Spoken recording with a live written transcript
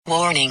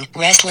Warning,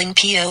 Wrestling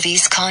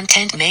POV's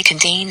content may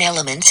contain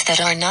elements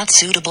that are not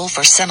suitable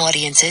for some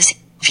audiences.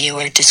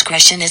 Viewer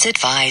discretion is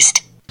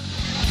advised.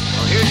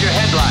 Well, here's your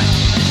headline.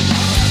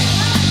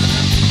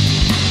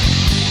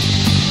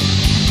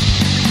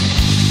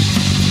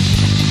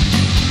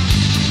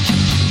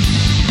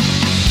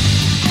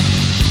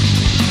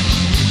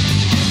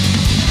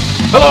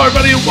 Hello,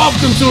 everybody, and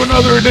welcome to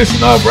another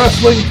edition of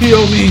Wrestling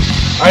POV.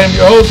 I am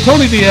your host,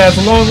 Tony Diaz,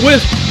 along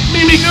with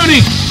Mimi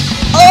Goody.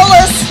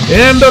 Olis.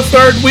 And the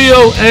third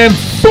wheel and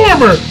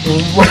former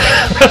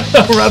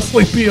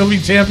Wrestling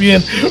POV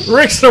champion,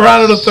 Rick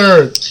Serrano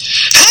III.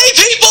 Hey,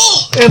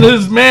 people! And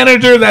his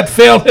manager that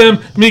failed him,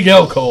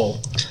 Miguel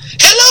Cole.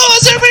 Hello,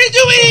 how's everybody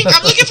doing?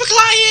 I'm looking for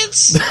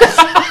clients.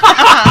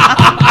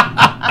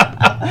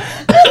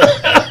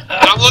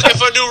 I'm looking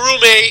for a new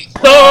roommate.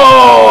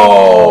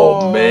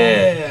 Oh,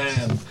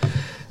 man.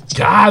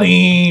 Got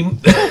him.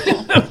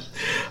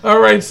 All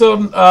right, so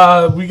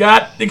we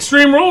got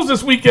Extreme Rules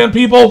this weekend,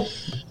 people.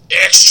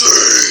 Extreme!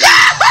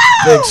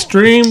 The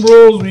Extreme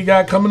Rules we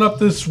got coming up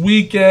this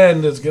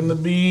weekend is going to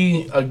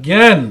be,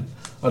 again,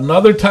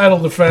 another title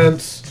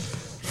defense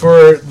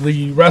for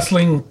the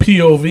Wrestling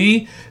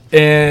POV.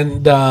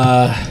 And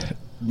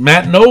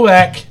Matt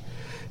Novak,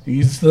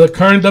 he's the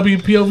current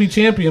WPOV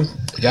champion.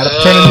 Got to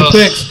turn in the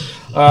picks.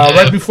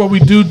 Right before we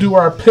do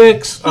our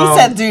picks. He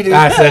said doo-doo.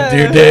 I said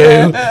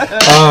doo-doo.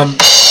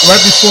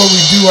 Right before we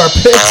do our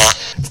picks.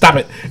 Stop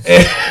it.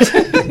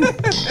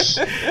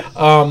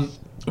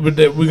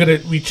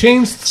 We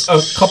changed a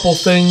couple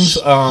things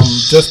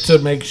just to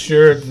make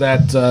sure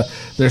that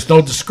there's no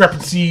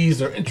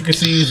discrepancies or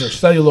intricacies or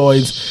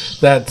celluloids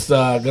that's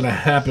going to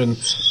happen.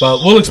 But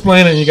we'll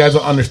explain it and you guys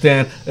will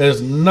understand.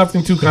 It's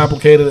nothing too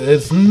complicated.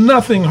 It's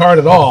nothing hard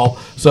at all.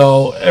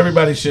 So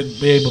everybody should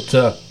be able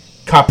to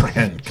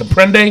comprehend.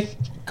 Comprende?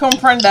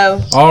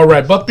 Comprendo. All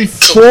right. But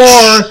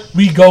before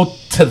we go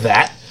to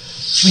that,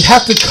 we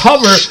have to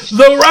cover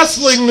the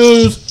wrestling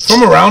news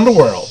from around the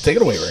world. Take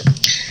it away, Rick.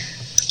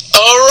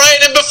 All right,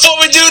 and before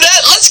we do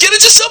that, let's get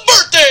into some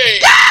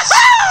birthdays.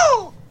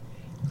 Yahoo!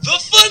 The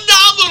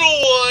phenomenal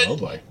one, Oh,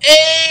 boy.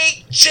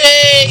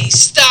 AJ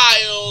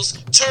Styles,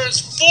 turns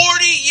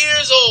 40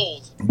 years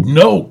old.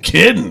 No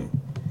kidding.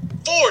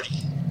 40.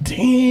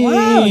 Damn.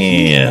 Wow,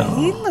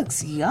 he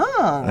looks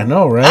young. I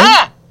know,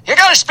 right? You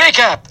gotta speak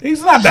up.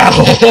 He's not that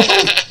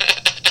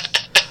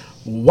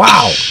old.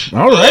 Wow.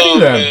 Alrighty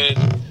then.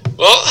 Man.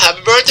 Well,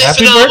 happy birthday,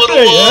 Happy phenomenal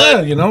birthday. one.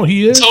 Yeah, you know,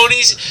 he is.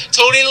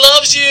 Tony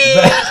loves you. I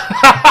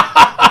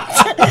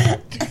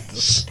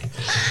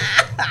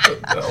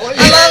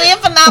love you,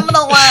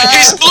 phenomenal one.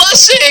 He's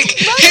blushing.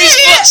 He's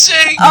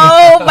blushing.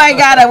 Oh my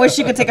God! I wish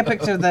you could take a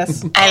picture of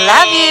this. I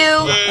love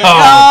you.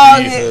 Oh,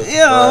 Jesus Jesus you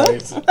know.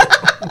 Christ.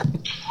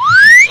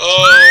 Oh,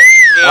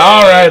 man.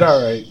 All right.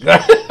 All right.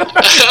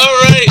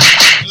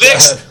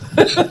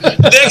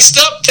 Next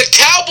up, the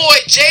Cowboy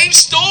James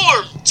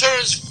Storm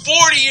turns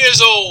 40 years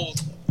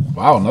old.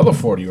 Wow, another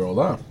 40-year-old,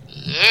 huh?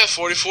 Yeah,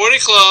 40-40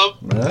 club.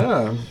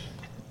 Yeah.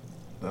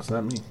 That's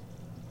not me.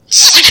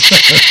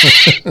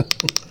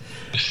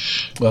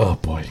 Oh,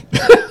 boy.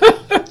 All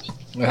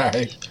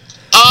right.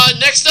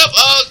 Next up,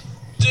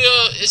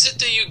 is it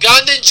the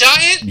Ugandan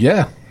Giant?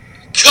 Yeah.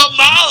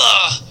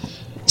 Kamala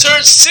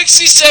turns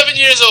 67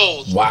 years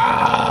old.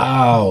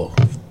 Wow.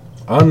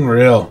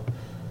 Unreal.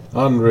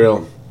 I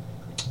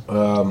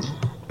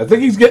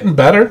think he's getting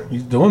better.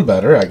 He's doing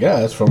better, I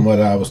guess, from what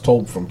I was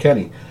told from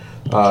Kenny.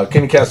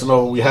 Kenny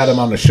Casanova, we had him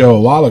on the show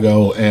a while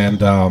ago, and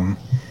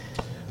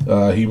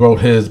he wrote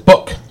his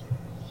book.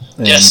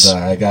 And Yes.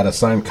 I got a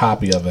signed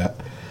copy of that.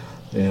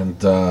 And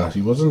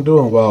he wasn't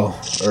doing well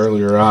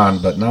earlier on,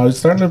 but now he's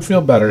starting to feel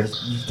better.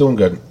 He's doing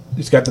good.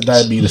 He's got the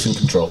diabetes in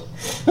control.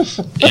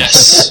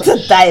 Yes. The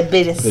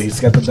diabetes. He's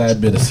got the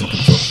diabetes in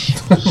control.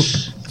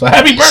 So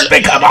happy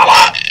birthday,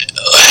 Kamala!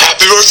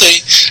 Happy birthday.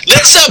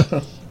 Next up,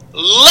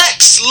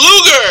 Lex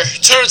Luger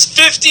turns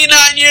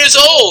 59 years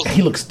old.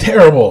 He looks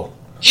terrible.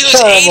 He looks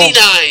Terrible.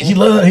 89.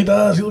 He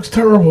does. He looks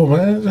terrible,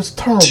 man. Just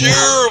terrible.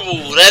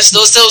 Terrible. That's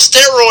those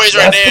steroids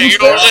right That's there. them You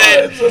know what I'm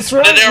saying? steroids. That's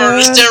right, The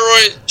man.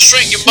 steroid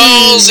shrink your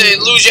balls and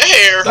lose your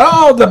hair.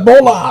 Oh, the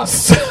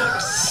bolas.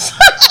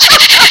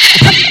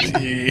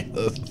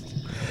 Jesus.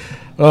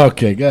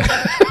 Okay, good.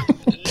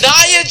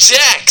 Nia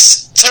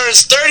Jax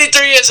turns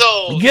 33 years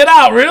old. Get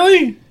out,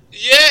 really?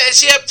 Yeah, and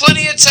she had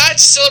plenty of time to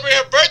celebrate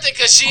her birthday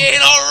because she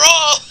ain't on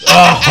Raw.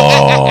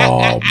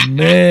 Oh,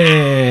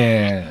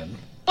 man.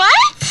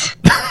 What?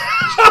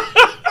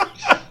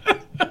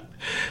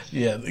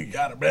 Yeah, they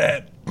got her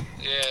bad.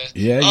 Yeah,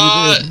 Yeah,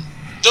 you did.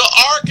 The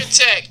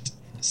Architect,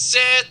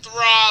 Seth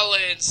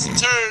Rollins,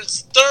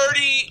 turns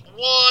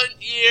 31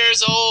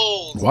 years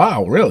old.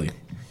 Wow, really?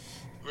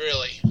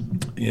 Really?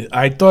 Yeah,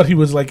 I thought he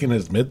was like in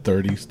his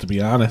mid-30s, to be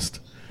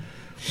honest.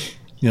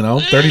 You know,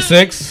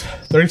 36,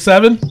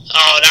 37?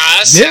 Oh,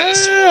 nah,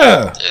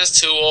 that's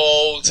too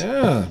old.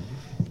 Yeah.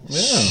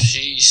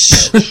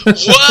 Jeez.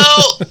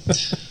 Well,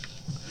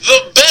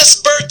 the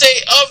best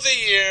birthday of the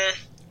year,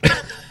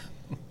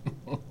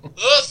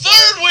 the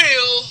third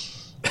wheel,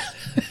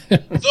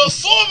 the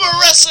former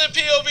Wrestling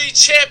POV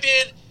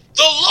champion,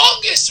 the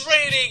highest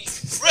rating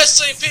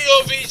wrestling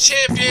POV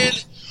champion,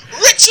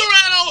 Rick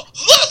Serrano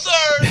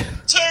III,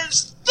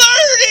 turns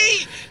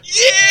 30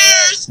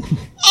 years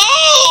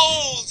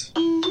old.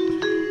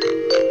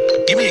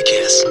 Give me a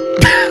kiss.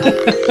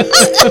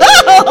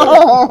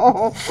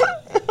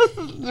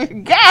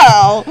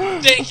 Go.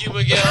 Thank you,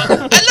 Miguel. I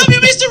love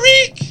you, Mr.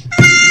 Rick.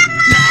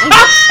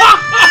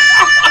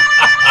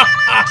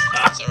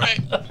 It's alright.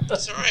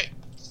 It's alright.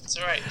 It's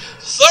alright.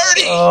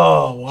 30.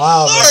 Oh,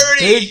 wow.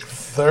 30. Big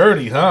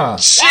 30, huh?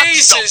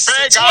 Jesus, the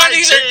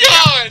 20s are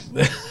gone.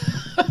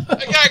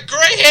 I got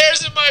gray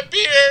hairs in my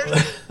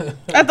beard.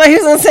 I thought he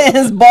was gonna say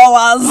his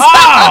balls.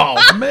 Oh,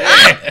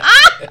 man.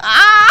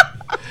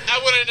 I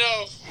wouldn't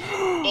know.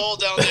 Ball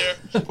down there.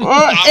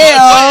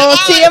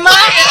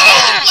 TMI.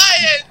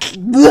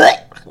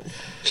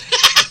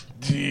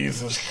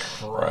 Jesus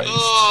Christ.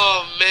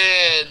 Oh,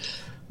 man.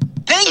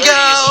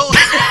 Bingo!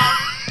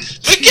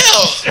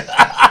 Miguel!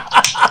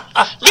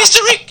 Mr.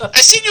 Rick,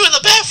 I seen you in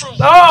the bathroom.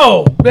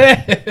 Oh,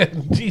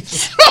 man.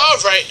 Jesus. All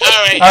right.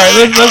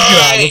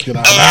 Let's get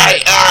on. All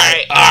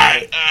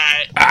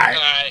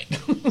right.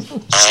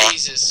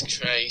 Jesus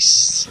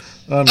Christ.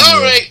 All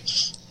Unreal. right.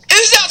 It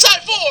is now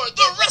time for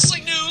the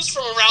wrestling news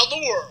from around the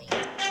world.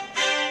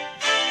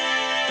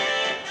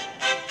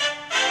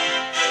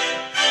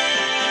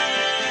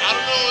 I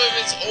don't know if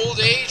it's old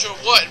age or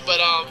what, but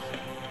I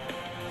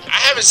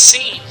haven't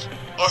seen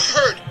or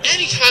heard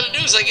any kind of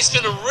news. Like, it's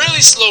been a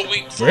really slow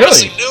week for Really?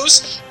 wrestling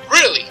news.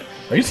 Really.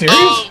 Are you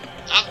serious?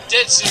 I'm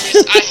dead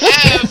serious. I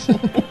have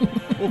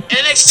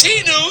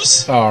NXT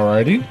news.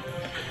 Alrighty.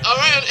 All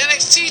right, on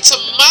NXT,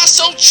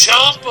 Tommaso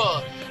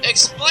Ciampa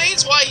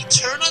explains why he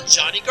turned on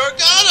Johnny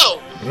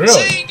Gargano. Really?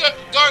 Saying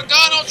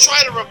Gargano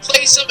tried to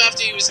replace him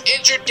after he was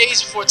injured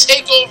days before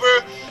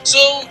TakeOver. So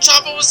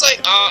Ciampa was like,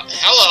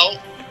 hello,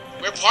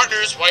 we're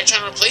partners. Why are you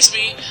trying to replace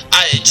me?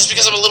 Just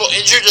because I'm a little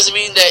injured doesn't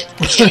mean that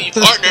we can't be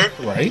partner.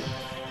 Right.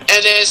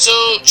 And then so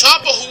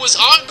Ciampa, who was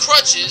on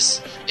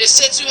crutches, is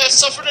said to have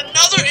suffered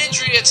another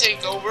injury at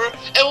TakeOver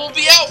and will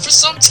be out for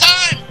some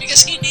time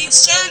because he needs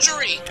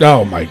surgery.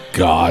 Oh, my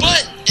God.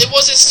 But it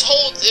wasn't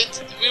told.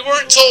 We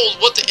weren't told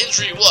what the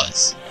injury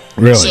was.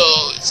 Really? So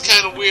it's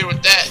kind of weird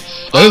with that.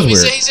 That is he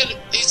weird.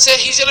 He said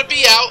he's gonna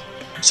be out,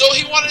 so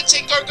he wanted to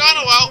take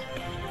Gargano out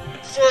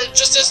for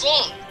just as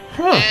long,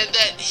 and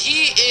that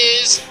he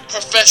is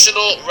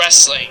professional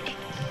wrestling.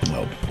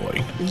 Oh,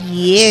 boy.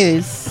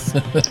 Yes.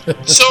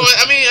 So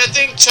I mean, I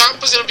think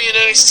Ciampa's gonna be in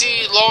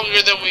NXT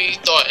longer than we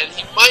thought, and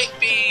he might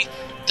be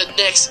the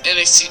next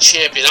NXT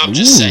champion. I'm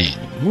just saying.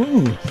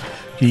 Ooh.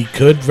 He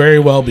could very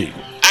well be.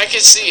 I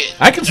can see it.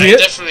 I can see it.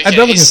 I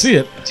definitely can see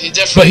it. He But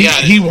definitely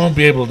got he it. won't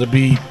be able to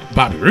be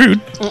Bobby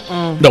Roode.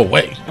 No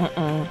way.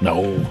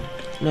 No.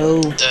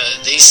 No.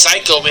 The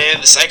Psycho Man,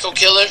 the Psycho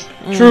Killer.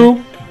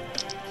 True.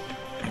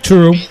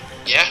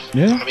 Yeah.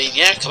 Yeah. I mean,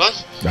 yeah. Come on.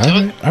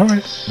 All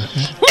right.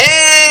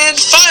 And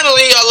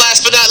finally,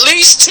 last but not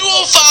least,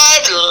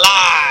 205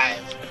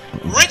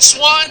 Live. Rich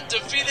Swann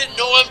defeated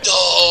Noam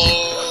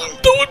Dar.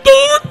 Do it,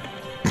 dog.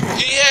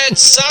 He had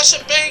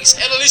Sasha Banks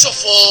and Alicia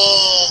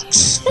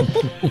Fox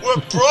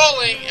were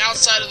brawling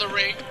outside of the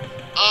ring.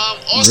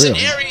 Austin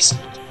Really? Aries.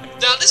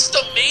 Now, this is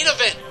the main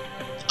event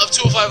of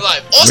 205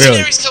 Live. Austin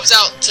Really? Aries comes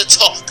out to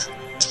talk.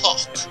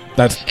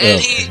 That's And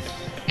okay.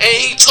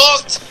 he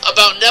talked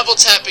about Neville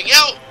tapping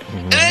out,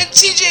 and then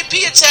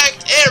TJP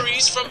attacked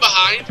Aries from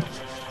behind,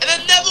 and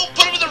then Neville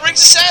put him in the rings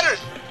of Saturn.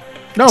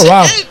 Oh, to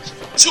wow. end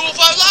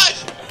 205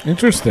 Live.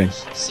 Interesting.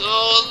 So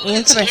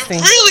it's Interesting.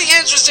 really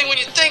interesting when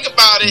you think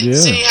about it, Yeah.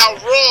 seeing how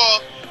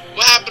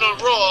what happened on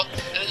Raw,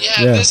 and then you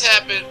have this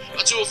happen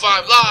on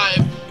 205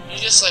 Live. You're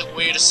just like,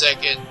 wait a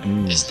second,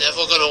 is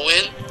Neville gonna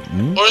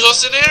win, or is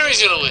Austin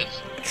Aries gonna win?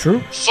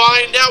 True.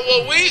 Find out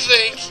what we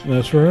think.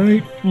 That's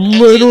right. At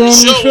Later the on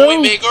show, the show.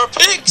 when we make our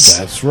picks.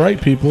 That's right,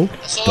 people.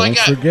 That's all I Don't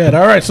got. forget.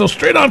 All right, so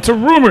straight on to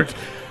rumors.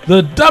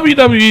 The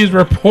WWE is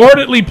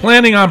reportedly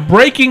planning on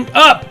breaking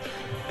up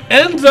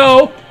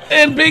Enzo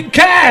and Big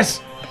Cass.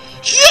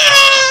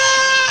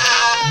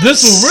 Yes!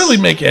 This will really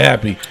make you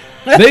happy.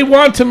 They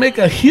want to make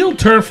a heel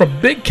turn for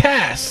Big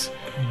Cass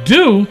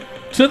due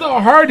to the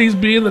Hardys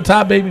being the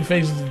top baby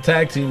faces of the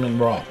tag team in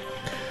Raw.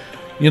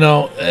 You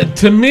know,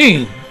 to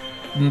me,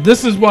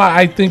 this is why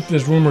I think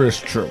this rumor is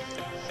true.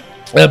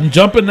 I'm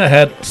jumping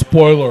ahead.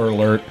 Spoiler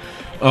alert.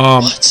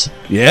 What?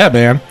 Yeah,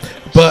 man.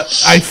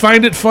 But I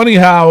find it funny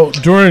how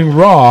during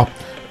Raw,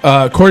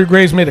 Corey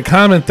Graves made a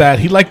comment that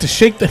he liked to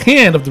shake the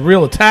hand of the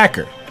real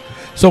attacker.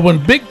 So when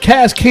Big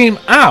Cass came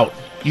out,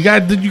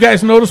 did you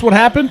guys notice what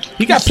happened?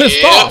 He got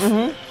pissed off.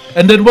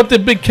 And then what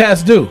did Big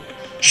Cass do?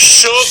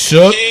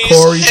 Shook his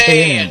Corey's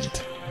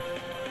hand.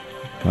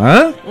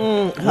 Huh?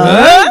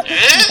 Huh?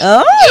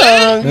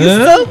 Oh, you're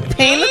Huh? so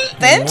paying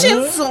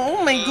attention. So,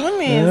 oh my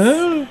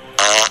goodness.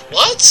 Huh?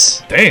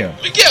 What? Damn.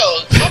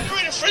 Miguel,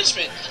 copyright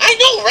infringement. I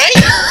know,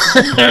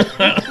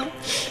 right?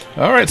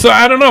 All right, so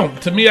I don't know.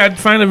 To me, I'd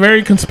find it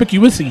very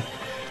conspicuous-y.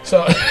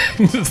 So,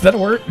 is that a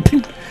word?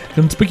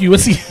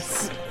 Conspicuous-y.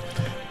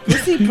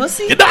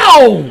 Pussy?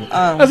 No!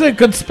 I said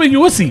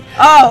conspicuous-y.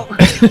 Oh,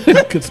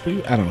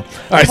 I don't know.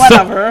 All right,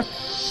 whatever.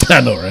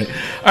 I know, right?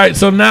 All right,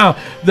 so now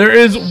there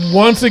is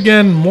once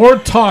again more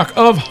talk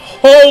of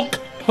Hulk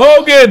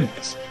Hogan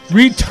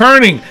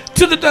returning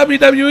to the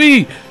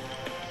WWE.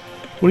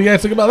 What do you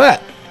guys think about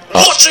that?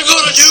 What you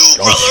gonna do,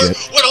 brother,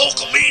 shit. when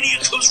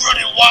Hulkamania comes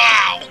running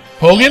wild?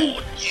 Hogan?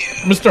 Oh,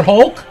 yeah. Mr.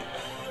 Hulk?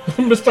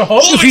 Mr.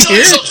 Hulk, Let is me he tell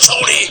you here?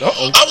 something, Tony.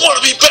 Uh-oh. I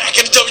want to be back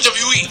in the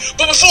WWE,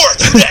 but before I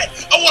do that,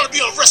 I want to be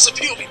on Wrestling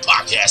POV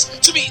podcast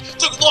to be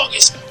the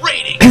longest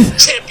reigning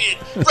champion,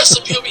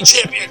 Wrestling POV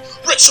champion,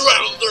 Rick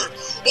Serrano III.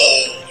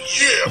 Oh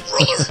yeah,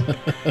 brother.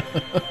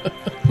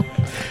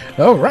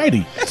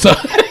 Alrighty.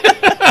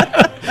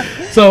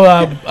 So,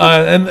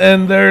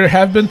 and there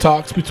have been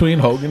talks between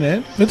Hogan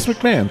and Vince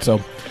McMahon.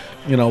 So,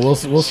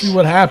 we'll see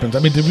what happens. I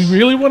mean, did we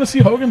really want to see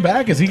Hogan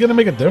back? Is he going to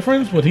make a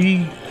difference? Would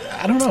he?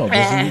 I don't know.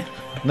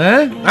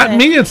 Nah, not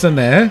me. It's a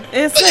nah. For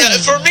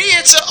me,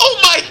 it's a oh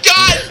my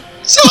god.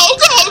 So Hulk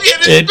Hogan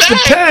is It back.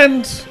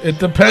 depends. It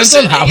depends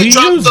Listen, on how he he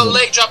can drop uses the it.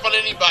 leg drop on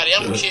anybody.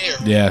 I don't care.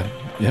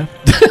 Yeah.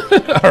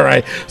 All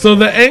right. So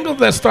the angle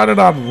that started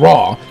on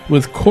Raw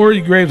with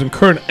Corey Graves and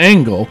Kurt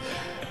Angle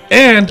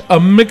and a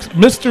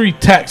mystery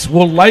text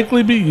will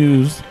likely be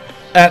used,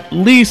 at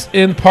least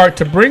in part,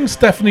 to bring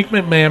Stephanie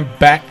McMahon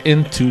back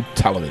into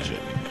television.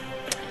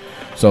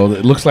 So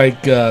it looks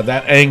like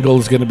that angle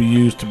is going to be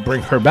used to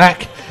bring her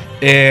back.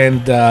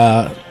 And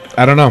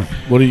I don't know.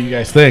 What do you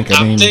guys think?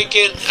 I'm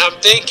thinking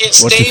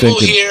what you stable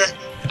thinking? here.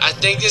 I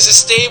think there's a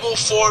stable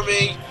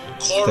forming.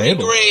 Corey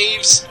Stable.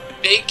 Graves,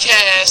 Big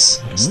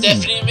Cass,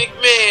 Stephanie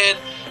McMahon.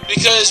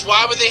 Because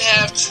why would they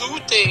have two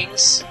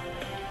things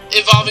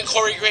involving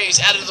Corey Graves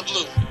out of the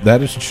blue?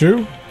 That is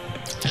true.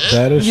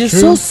 That is You're true.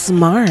 so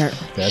smart.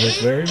 That is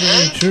very,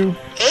 very true.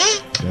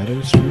 That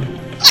is true.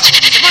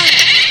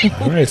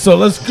 All right, so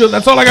let's go.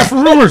 That's all I got for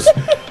rumors.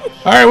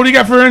 All right, what do you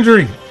got for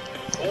injury?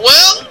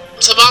 Well,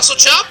 Tommaso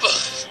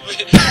Ciampa. We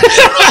don't know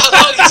how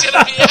long he's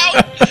going to be out,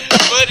 but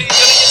he's going to get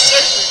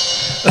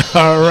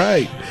surgery. All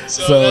right.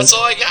 So that's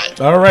all I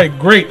got. All right,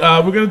 great.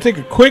 We're going to take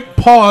a quick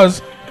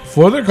pause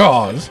for the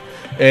cause.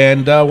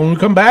 And when we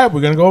come back,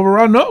 we're going to go over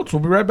our notes.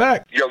 We'll be right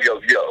back. Yo.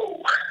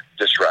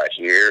 This right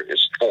here is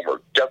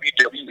former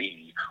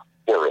WWE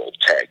World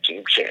Tag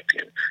Team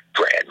Champion,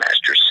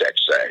 Grandmaster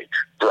Sexay,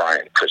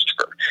 Brian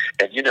Christopher.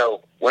 And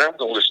when I'm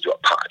going to listen to a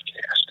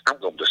podcast, I'm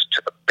going to listen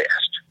to the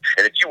best.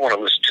 And if you want to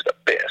listen to the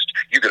best,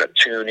 you're going to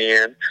tune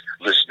in,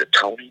 listen to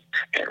Tony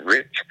and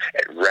Rick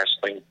at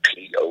Wrestling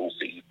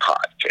POV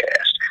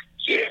Podcast.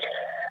 Yeah.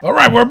 All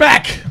right, we're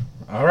back.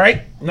 All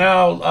right,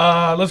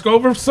 now let's go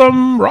over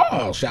some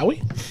Raw, shall we?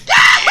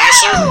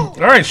 Yes, sir. All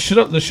right,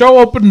 the show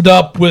opened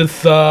up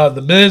with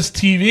the Miz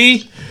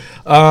TV,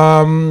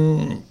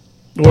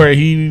 where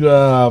he,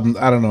 I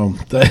don't know,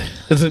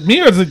 is it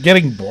me or is it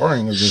getting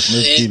boring with this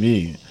Miz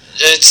TV?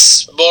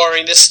 It's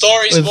boring. The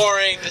story's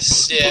boring.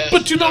 Yeah.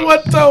 But you know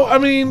what, though? I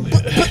mean,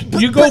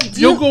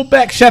 you'll go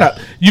back. Shut up.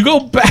 You go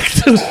back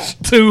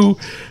to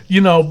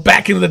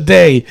back in the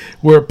day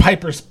where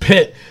Piper's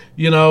Pit.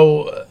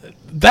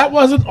 That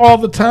wasn't all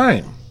the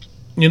time.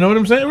 You know what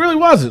I'm saying? It really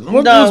wasn't. It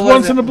was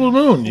once in a blue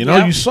moon.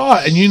 You saw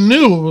it and you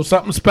knew it was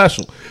something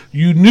special.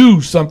 You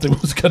knew something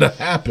was going to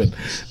happen.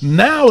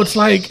 Now it's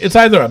like it's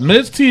either a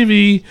Miz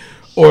TV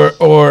or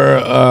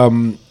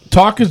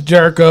Talk is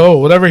Jericho,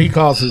 or whatever he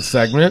calls his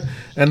segment,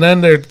 and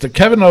then there's the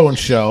Kevin Owens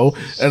show,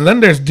 and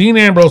then there's Dean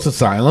Ambrose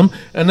Asylum,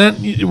 and then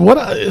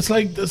it's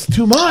like it's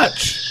too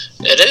much.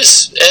 It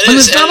is. And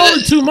it's not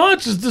only too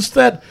much; it's just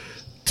that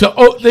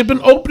they've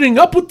been opening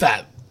up with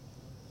that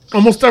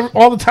almost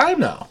all the time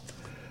now.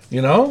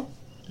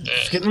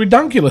 It's getting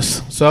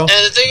ridiculous. So, and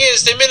the thing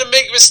is, they made a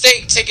big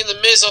mistake taking the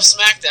Miz off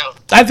SmackDown.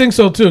 I think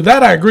so too.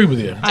 That I agree with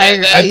you.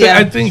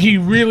 I think he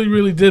really,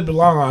 really did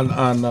belong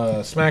on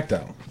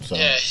SmackDown. So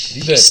Yeah,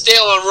 he did. he's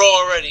stale on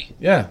Raw already.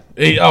 Yeah.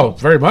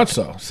 Very much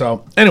so.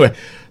 So anyway,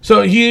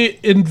 he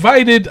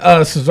invited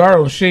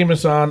Cesaro and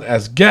Sheamus on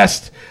as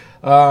guests.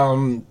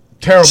 Terrible.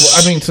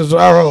 I mean,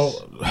 Cesaro.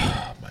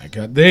 Oh my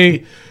God.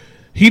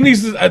 He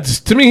needs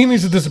to me. He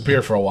needs to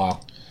disappear for a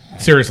while.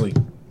 Seriously,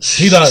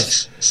 he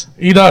does.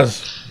 He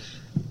does.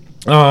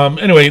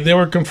 Anyway, they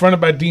were confronted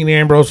by Dean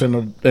Ambrose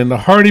and the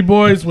Hardy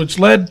Boys, which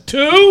led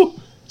to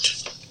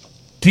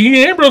Dean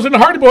Ambrose and the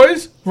Hardy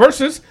Boys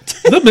versus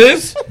The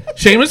Miz,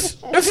 Sheamus,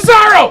 and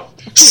Cesaro.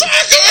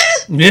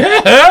 Sucker!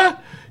 Yeah,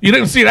 you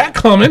didn't see that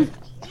coming.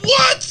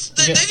 What?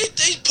 They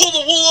pulled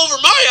the wool over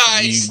my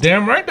You eyes.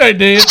 damn right I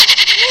did.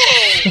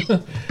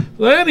 Whoa.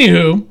 Well,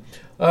 anywho,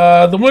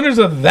 the winners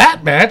of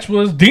that match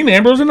was Dean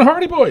Ambrose and the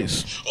Hardy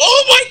Boys.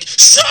 Oh my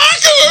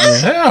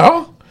sucker!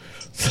 Yeah.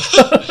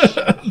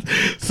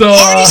 So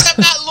Hardys have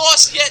not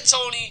lost yet,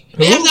 Tony.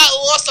 They Who? have not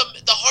lost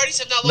the Hardys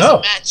have not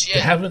lost a match they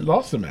yet. haven't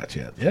lost a match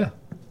yet. Yeah.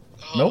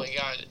 Oh Nope. my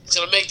God! It's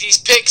gonna make these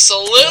picks a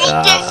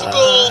little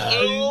difficult.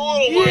 A little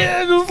bit.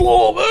 Yeah, just a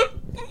little bit.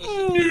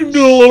 You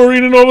do a little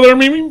reading over there,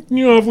 Mimi.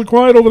 You awfully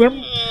quiet over there.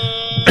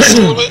 Just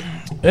a little bit.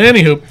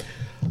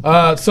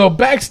 Anywho, so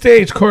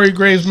backstage, Corey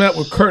Graves met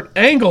with Kurt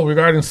Angle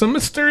regarding some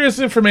mysterious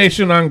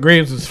information on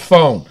Graves'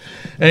 phone.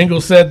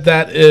 Angle said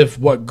that if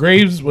what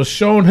Graves was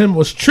showing him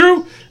was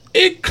true,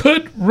 it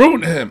could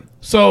ruin him.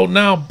 So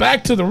now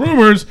back to the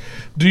rumors.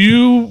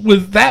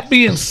 With that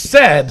being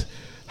said,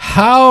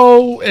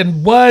 how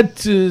and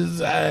what is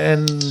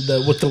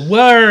with the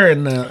where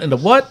and the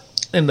what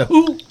and the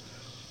who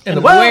and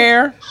the what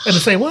where and the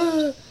say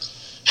what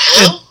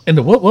and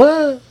the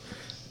what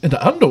and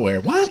the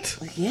underwear what?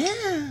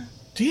 Yeah.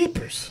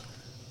 Jeepers.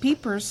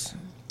 Peepers.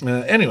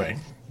 Anyway,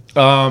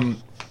 do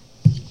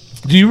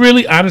you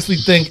really honestly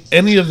think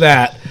any of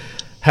that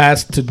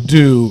has to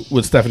do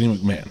with Stephanie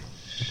McMahon?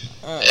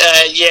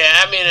 Yeah,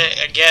 I mean,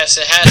 I guess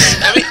it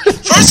has. I mean,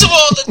 first of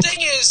all, the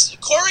thing is,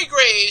 Corey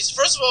Graves.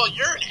 First of all,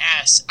 you're an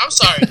ass. I'm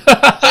sorry.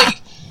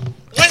 Like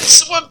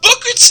when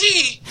Booker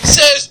T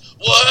says,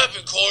 "What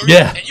happened, Corey?"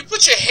 Yeah. and you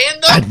put your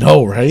hand up. I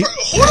know, right?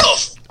 Who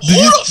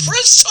the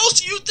French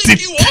toast do you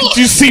think you are? Did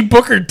you see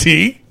Booker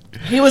T?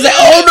 He was like,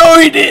 "Oh no,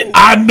 he didn't."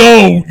 I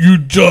know you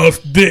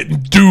just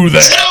didn't do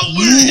that. Tell me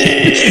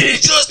you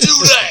just do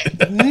that.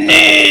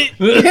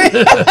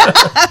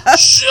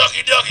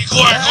 Shucky ducky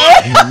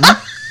quack.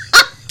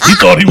 He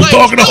thought he was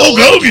talking to Hulk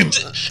Hogan.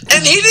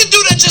 And he didn't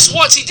do that just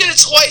once. He did it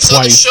twice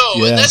on the show.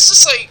 Yeah. And that's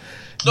just like,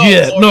 I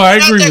agree not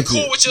that with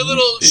cool you. with your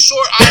little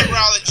short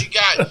eyebrow that you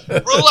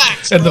got.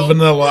 Relax, And bro. the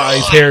Vanilla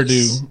Ice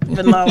hairdo.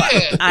 Vanilla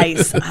Yeah.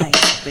 ice,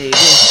 baby.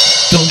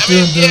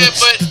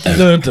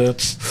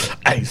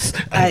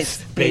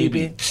 Ice,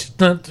 baby.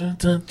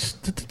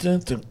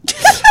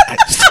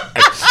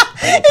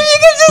 If you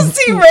can just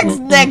see Rick's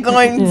neck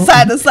going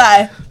side to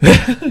side.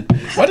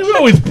 Why do we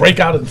always break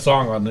out in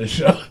song on this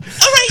show? All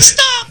right,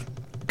 stop.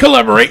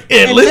 Collaborate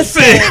and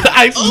listen.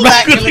 Ice is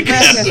back with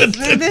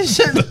the This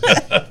shit.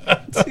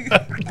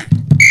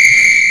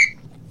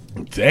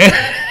 Damn.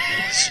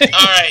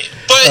 All right.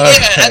 But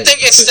yeah, I think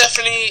it's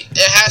Stephanie.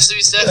 It has to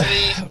be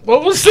Stephanie.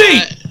 Well, we'll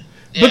see.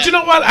 Yeah. But you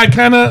know what?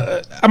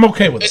 I'm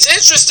okay with it. It's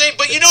interesting,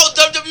 but you know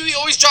WWE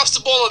always drops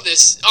the ball on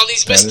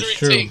these mystery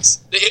true. things.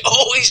 They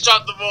always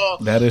drop the ball.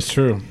 That is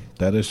true.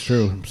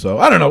 So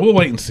I don't know. We'll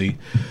wait and see.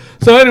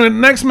 So anyway,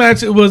 next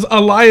match, it was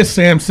Elias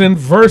Sampson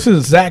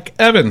versus Zach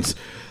Evans.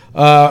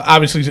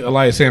 Obviously,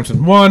 Elias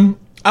Sampson won.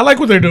 I like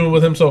what they're doing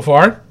with him so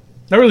far.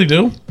 I really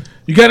do.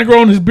 You kind of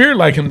growing his beard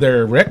like him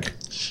there, Rick.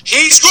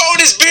 He's growing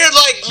his beard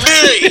like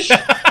me.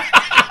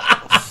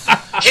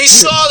 He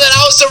saw that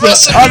I was the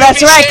wrestler. Oh,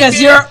 that's right,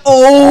 because you're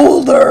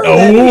older.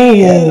 than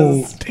he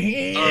is.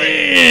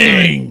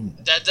 Dang.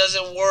 That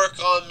doesn't work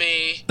on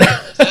me.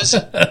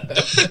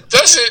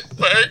 Doesn't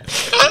work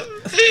on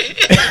me.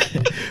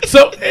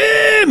 So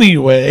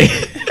anyway,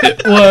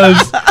 it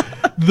was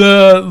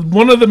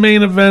one of the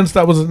main events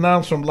that was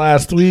announced from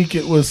last week.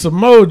 It was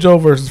Samoa Joe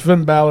versus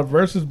Finn Balor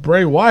versus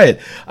Bray Wyatt.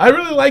 I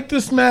really liked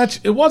this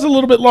match. It was a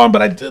little bit long,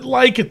 but I did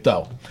like it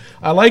though.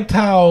 I liked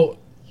how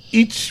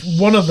each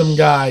one of them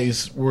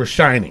guys were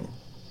shining.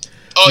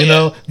 Oh, you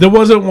know, there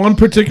wasn't one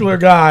particular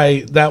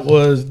guy that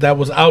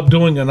was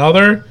outdoing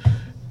another.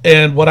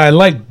 And what I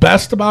liked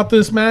best about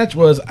this match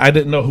was I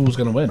didn't know who was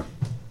going to win.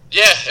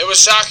 Yeah, it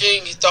was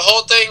shocking. The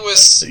whole thing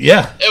was...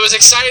 Yeah. It was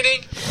exciting.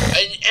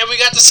 And we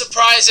got the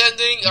surprise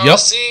ending. Yep.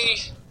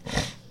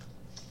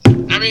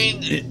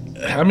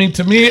 I mean,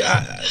 to me,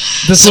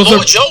 this Samoa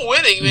was Joe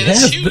winning, man.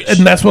 That's huge.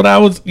 and that's what I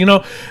was,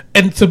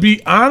 and to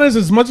be honest,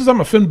 as much as I'm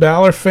a Finn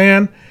Balor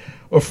fan,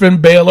 or Finn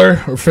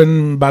Balor, or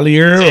Finn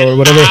Balor, or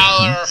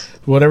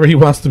whatever he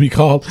wants to be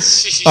called,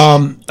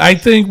 I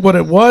think what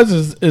it was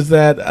is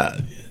that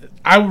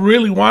I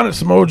really wanted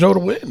Samoa Joe to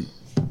win,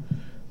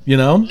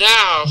 Now.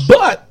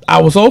 But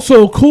I was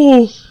also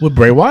cool with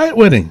Bray Wyatt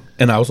winning,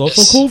 and I was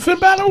also cool with Finn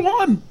Balor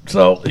won.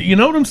 So, you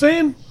know what I'm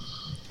saying?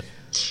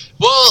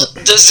 Well,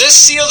 does this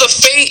seal the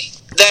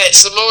fate that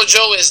Samoa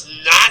Joe is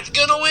not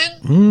going to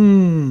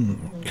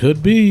win?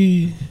 Could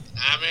be.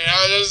 I mean,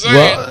 I was just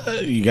saying.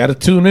 Well, you got to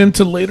tune in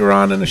to later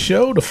on in the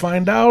show to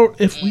find out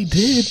if we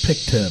did pick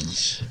him,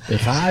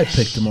 if I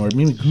picked him, or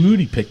maybe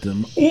Grudy picked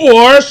him,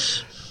 or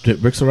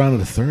did Rick Serrano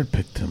III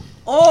picked him.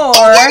 Or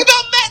what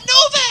about Matt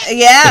Novak?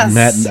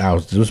 yes. I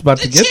was just about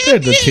to get there.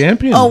 The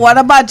champion. Oh, what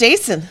about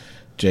Jason?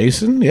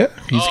 Jason, yeah,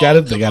 he's got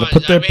it. They got to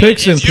put their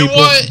picks in, people.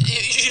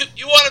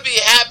 You want to be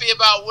happy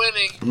about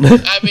winning?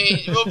 I mean,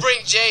 we'll bring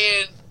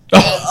Jay in.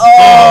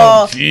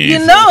 Oh, you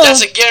know,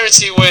 That's a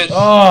guarantee win.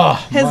 Oh,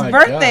 his my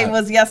birthday God.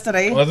 was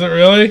yesterday. Was it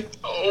really?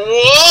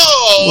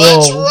 Whoa,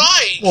 that's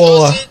right.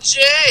 Well, Cousin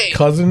Jay.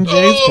 Cousin Jay's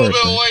a little birthday.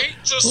 bit late.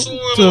 Just a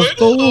little Just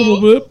bit. a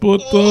little bit,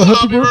 but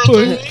happy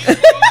birthday.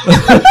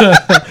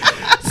 birthday.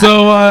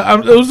 So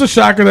it was a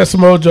shocker that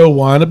Samoa Joe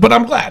won, but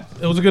I'm glad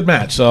it was a good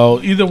match. So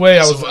either way,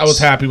 I was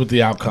happy with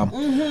the outcome.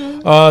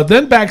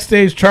 Then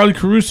backstage, Charlie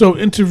Caruso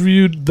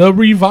interviewed the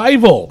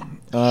Revival,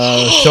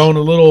 showing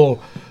a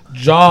little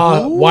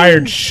jaw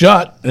wired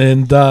shut,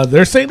 and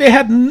they're saying they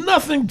had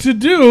nothing to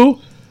do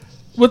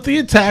with the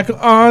attack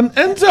on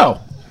Enzo.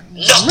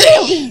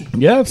 Nothing.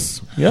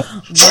 Yes. Yep.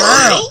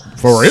 Wow.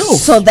 For real.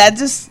 So that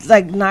just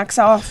knocks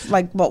off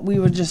what we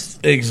were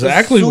just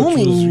Exactly.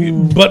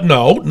 assuming. But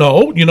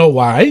no. You know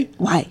why?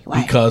 Why?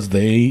 Because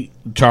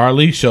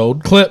Charlie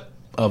showed clip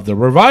of the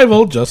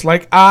Revival, just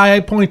like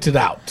I pointed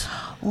out.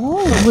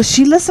 Oh, was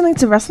she listening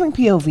to Wrestling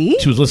POV?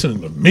 She was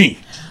listening to me.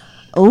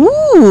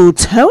 Ooh,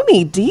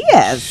 Tony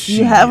Diaz. Shit.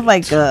 You have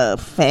like a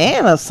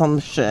fan or some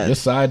shit.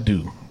 Yes, I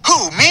do.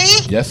 Who, me?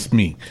 Yes,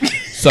 me.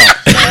 So,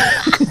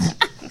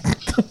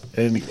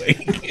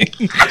 anyway.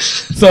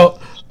 So,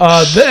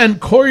 then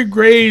Corey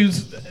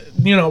Graves,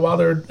 while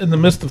they're in the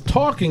midst of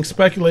talking,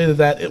 speculated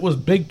that it was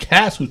Big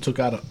Cass who took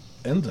out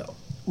Enzo.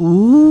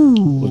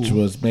 Ooh. Which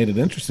made it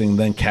interesting.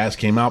 Then Cass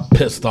came out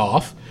pissed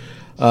off,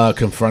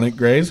 confronted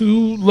Graves,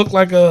 who looked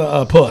like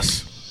a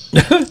puss.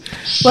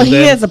 Well,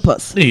 he is a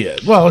puss.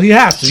 Well, he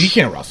has to. He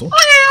can't wrestle.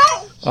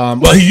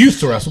 Well, he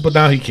used to wrestle, but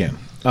now he can.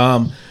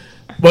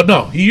 But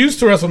no, he used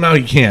to wrestle. Now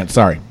he can't.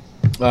 Sorry.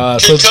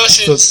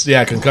 Concussions.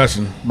 Yeah,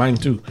 concussion. Mine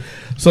too.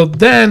 So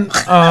then,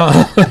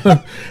 that's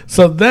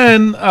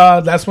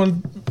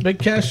when Big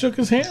Cass shook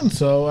his hand.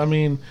 So I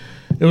mean,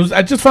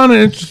 I just found it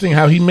interesting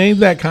how he made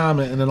that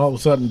comment, and then all of a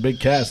sudden, Big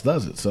Cass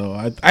does it. So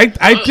I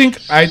think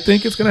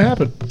it's gonna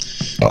happen.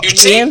 You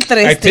think?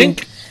 Interesting. I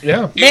think.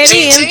 Yeah. Very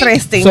Ting-ting?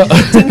 interesting. So,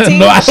 Ting-ting.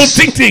 no, I don't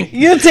think.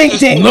 You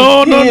ting.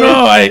 No.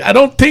 I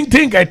don't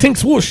think. I think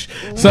swoosh.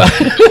 So.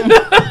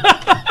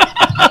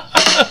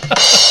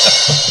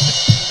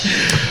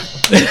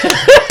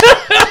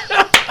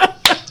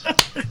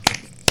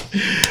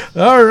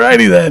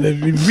 Alrighty then.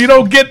 If you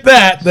don't get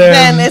that,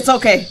 then it's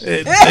okay.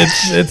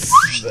 It's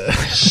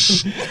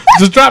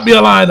just drop me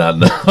a line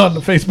on the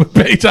Facebook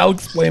page. I'll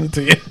explain it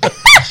to you.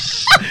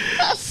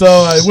 So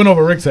I went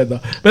over Rick's head though.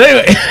 But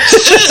anyway.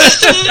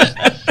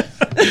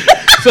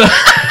 So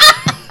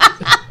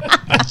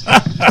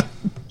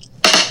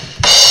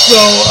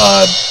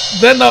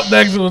then up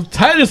next it was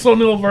Titus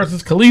O'Neil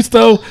versus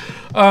Kalisto.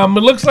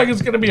 It looks like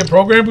it's going to be a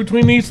program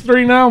between these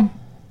three now.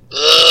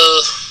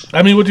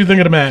 I mean, what do you think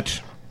of the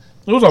match?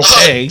 It was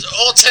okay.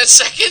 All 10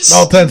 seconds?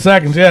 All 10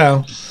 seconds,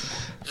 yeah.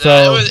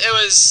 So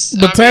it was.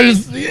 But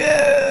Titus,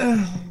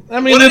 yeah. I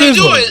mean, What it are they is.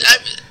 doing?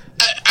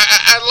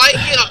 I like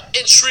it. I'm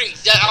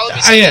intrigued.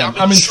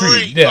 I'm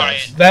intrigued. Yeah,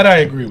 that I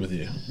agree with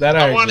you.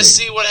 I want to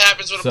see what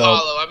happens with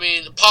Apollo. I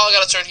mean, Apollo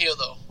got to turn heel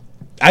though.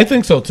 I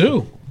think so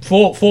too.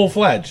 Full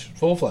fledged.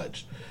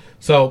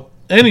 So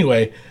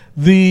anyway,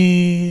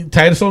 the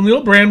Titus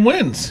O'Neil brand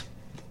wins.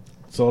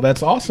 So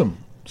that's awesome.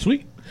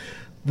 Sweet.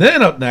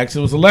 Then up next, it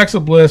was Alexa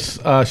Bliss.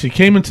 She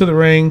came into the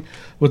ring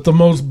with the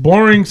most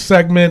boring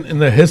segment in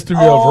the history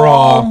of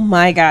Raw. Oh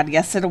my God!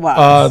 Yes, it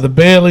was. The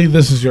Bailey,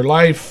 "This Is Your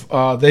Life."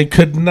 They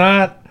could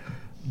not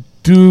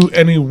do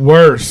any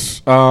worse.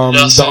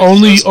 The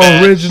only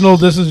original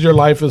 "This Is Your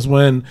Life" is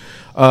when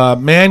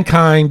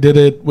Mankind did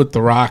it with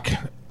The Rock.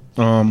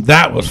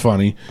 That was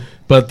funny,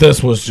 but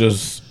this was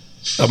just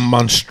a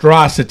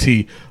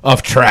monstrosity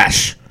of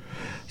trash.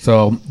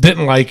 So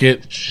didn't like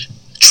it.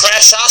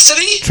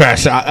 Trashosity?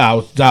 Trash.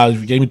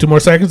 If you gave me 2 more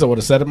seconds, I would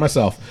have said it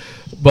myself.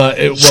 But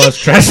it was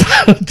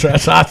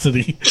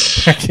trashosity.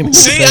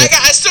 See,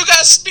 I still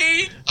got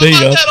speed. There you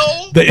I'm go. not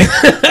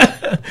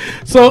that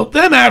old. So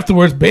then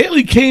afterwards,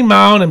 Bailey came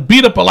out and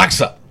beat up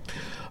Alexa.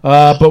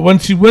 But when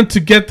she went to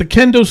get the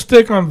kendo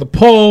stick on the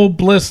pole,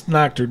 Bliss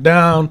knocked her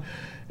down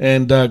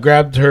and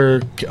grabbed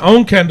her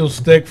own kendo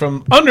stick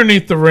from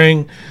underneath the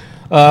ring,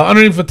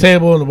 underneath the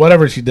table, and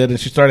whatever she did, and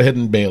she started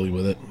hitting Bailey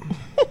with it.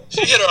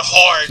 She hit her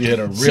hard. She hit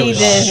her really hard.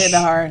 She did hit her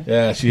hard.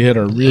 Yeah, she hit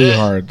her really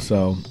hard.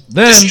 So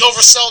then, did she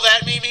oversell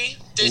that, Mimi?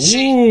 Did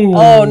she? Ooh.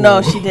 Oh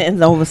no, she didn't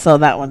oversell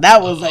that one.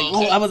 That was like,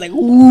 I was like,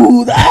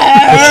 ooh,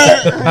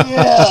 that hurt.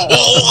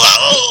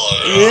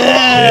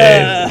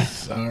 Yeah.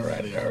 Yes.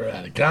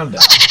 Alrighty, calm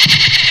down.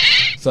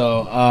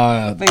 So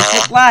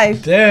Facebook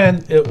Live.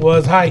 then it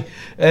was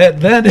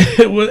then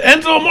it was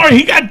Enzo Amore.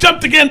 He got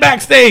jumped again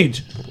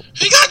backstage.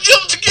 He got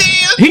jumped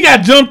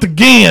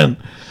again.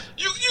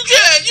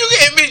 You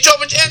can't be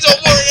jumping Enzo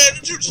Amore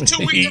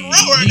 2 weeks in a row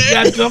right He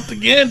there. got jumped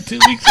again 2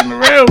 weeks in a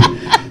row.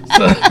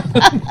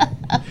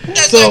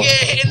 That's like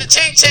getting in the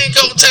tank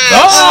couple times.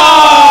 Oh!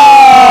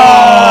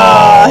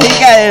 He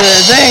got in a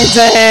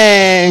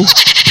ding.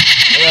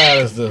 That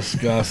is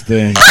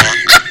disgusting.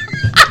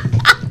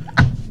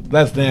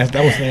 That's nasty.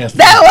 That was nasty.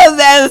 That was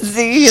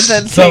nasty. He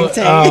said So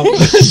ting.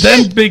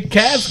 then Big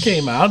Cass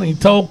came out and he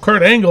told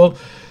Kurt Angle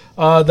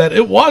that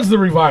it was the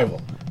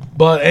Revival.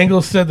 But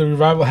Angle said the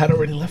Revival had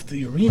already left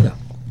the arena.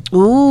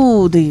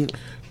 Ooh, the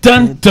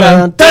Dun,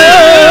 dun, dun.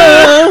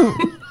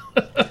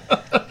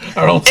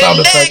 Our own sound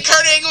And then effect.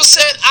 Kurt Angle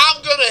said,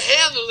 I'm going to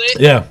handle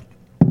it. Yeah.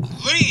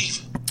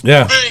 Leave.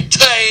 Yeah. Big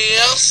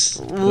Cass.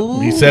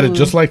 He said it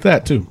just like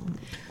that, too.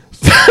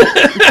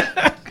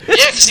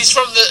 Yeah, because he's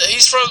from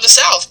the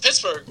South,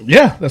 Pittsburgh.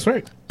 Yeah, that's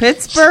right.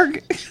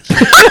 Pittsburgh.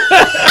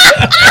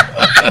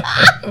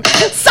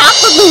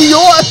 South of New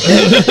York.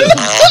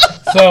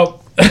 So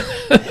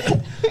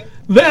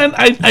then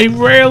I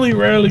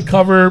rarely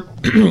cover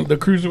the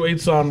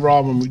cruiserweights on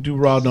Raw when we do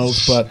Raw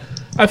Notes, but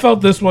I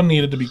felt this one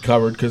needed to be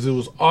covered because it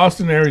was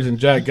Austin Aries and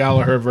Jack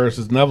Gallagher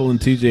versus Neville and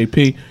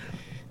TJP.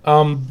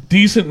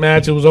 Decent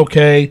match. It was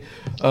okay.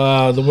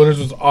 The winners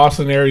was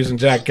Austin Aries and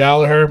Jack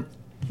Gallagher.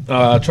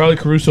 Charlie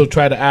Caruso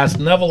tried to ask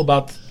Neville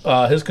about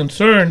his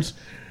concerns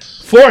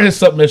for his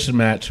submission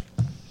match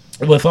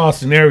with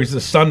Austin Aries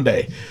this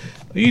Sunday.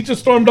 He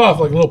just stormed off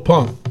like a little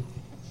punk.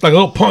 Like a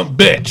little punk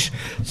bitch.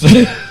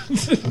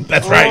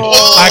 That's right.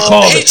 I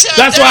called it. tapped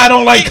That's why I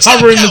don't out. like He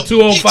covering tapped the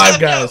out. 205 He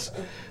guys. tapped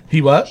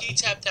He what? He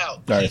tapped out.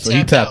 All right, so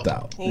he tapped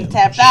out. He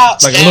tapped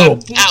out. Like a little,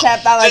 He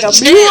tapped out like a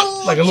The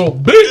bitch. like a little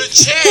The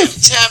bitch. champ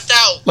tapped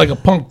out Like a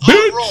punk on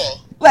bitch. Raw.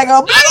 Like a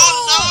Not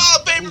bitch.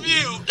 on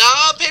pay-per-view. Not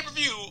on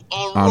pay-per-view.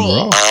 On On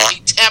Raw. Raw.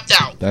 He tapped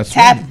out. That's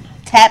Tap, right.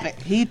 tap it.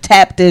 He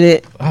tapped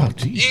it. Oh,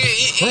 He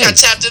Jesus got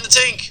Christ. tapped in the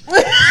tank.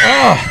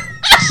 Oh,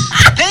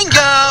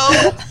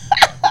 Bingo!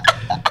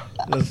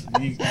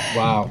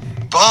 wow.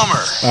 Bummer.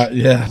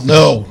 Yeah,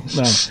 no.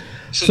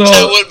 So,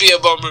 That would be a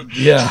bummer.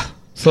 yeah.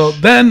 So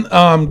then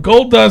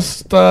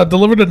Goldust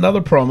delivered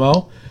another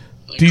promo.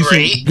 Decent,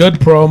 Great. good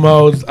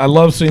promos. I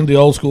love seeing the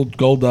old school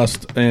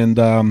Goldust. And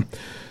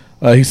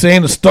he's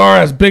saying the star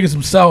as big as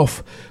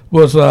himself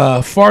was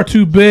far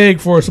too big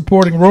for a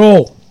supporting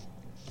role.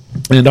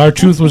 And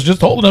R-Truth was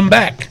just holding him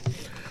back.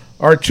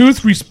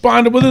 R-Truth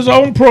responded with his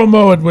own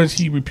promo in which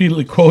he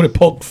repeatedly quoted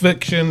Pulp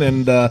Fiction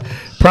and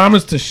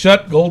promised to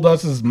shut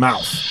Goldust's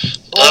mouth.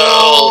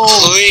 Oh,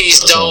 please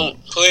don't.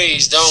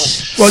 Please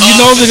don't. Well, you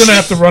know they're going to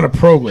have to run a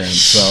program,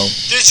 so...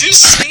 Did you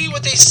see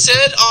what they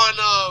said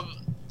on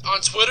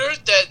Twitter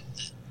that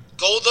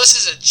Goldust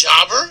is a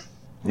jobber?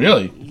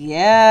 Really?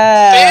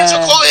 Yeah. Fans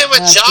are calling him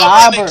a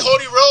jobber, and then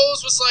Cody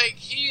Rhodes was like,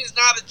 he is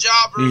not a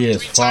jobber. He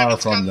is 3-time far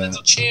from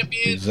Intercontinental that.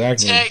 Champion,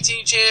 Exactly. Tag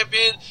Team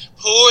Champion.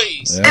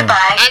 Please. Yeah.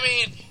 I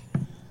mean,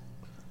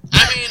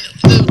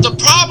 the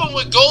problem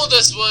with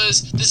Goldust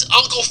was this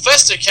Uncle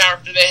Fester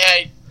character they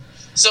had.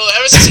 So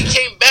ever since he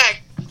came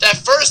back, that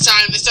first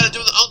time they started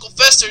doing the Uncle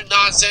Fester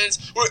nonsense,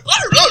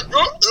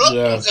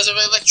 Yeah. because of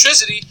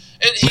electricity,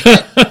 and he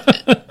did,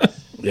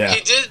 Yeah.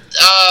 he did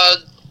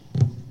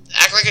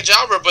act like a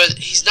jobber, but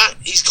he's not.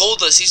 He's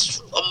Goldust. He's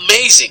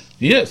amazing.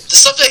 He is. The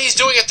stuff that he's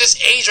doing at this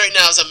age right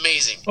now is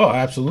amazing. Oh,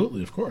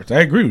 absolutely, of course. I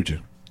agree with you.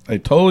 I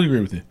totally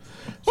agree with you.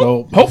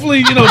 So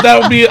hopefully,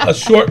 that'll be a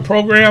short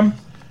program.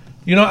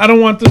 I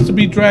don't want this to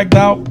be dragged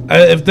out.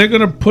 If they're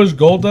going to push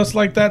Goldust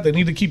like that, they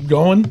need to keep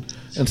going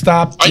and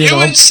stop. Are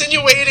you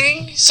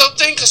insinuating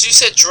something? Because you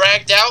said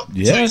dragged out.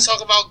 Yeah. So you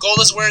talk about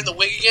Goldust wearing the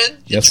wig again.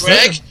 Yes,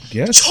 Drag. sir.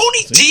 Yes.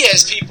 Tony See?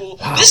 Diaz, people.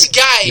 Wow. This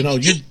guy, You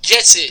he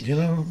gets it.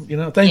 Thank you.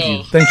 No. Thank you.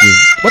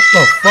 What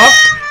the fuck?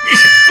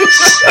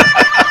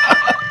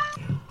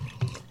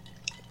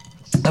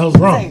 That was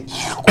wrong.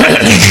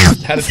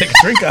 Had to take a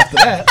drink after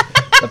that.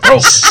 The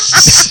throat.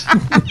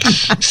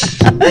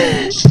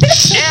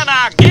 Can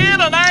I get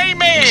an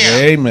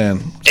amen? Amen.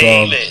 So,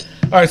 Amen.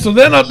 all right, so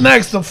then up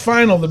next,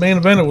 the main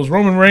event, it was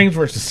Roman Reigns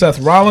versus Seth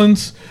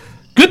Rollins.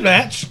 Good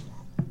match.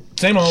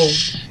 Same old.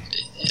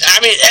 I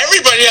mean,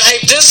 everybody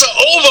hyped this.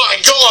 Oh my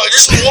God,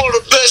 this is one of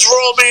the best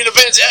Raw main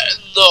events.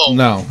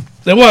 No.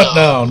 It was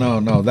no.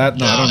 That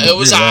no. I don't it agree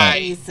was with that.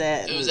 He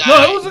said. It was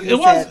No, it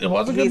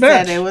was a good match. He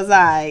said it was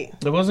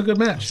aight. It was a good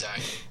match.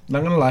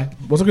 Not gonna lie,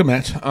 it was a good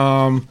match.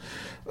 Roman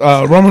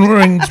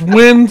Reigns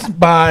wins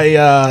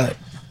by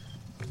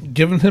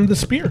giving him the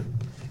spear.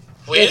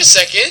 Wait a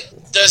second.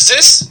 Does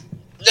this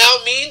now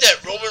mean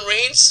that Roman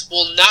Reigns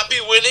will not be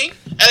winning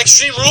at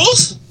Extreme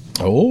Rules?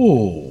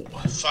 Oh,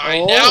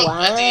 Find out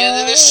at the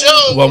end of this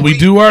show. when we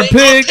do our make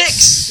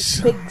picks.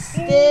 Fix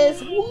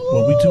this.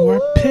 When we do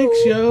our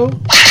picks, yo.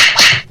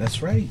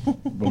 That's right.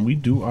 When we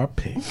do our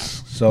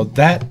picks. So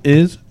that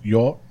is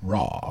your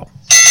Raw. All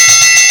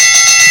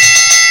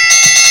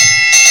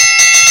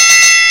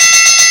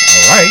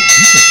right.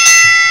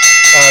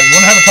 You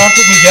want to have a talk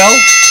with Miguel?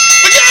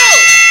 Miguel!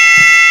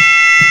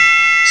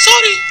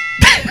 Sorry.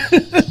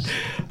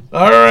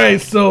 All right.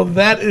 So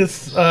that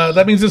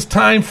means it's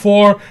time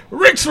for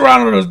Rick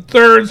Serrano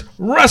III's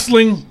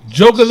Wrestling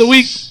Joke of the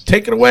Week.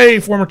 Take it away,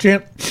 former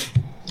champ.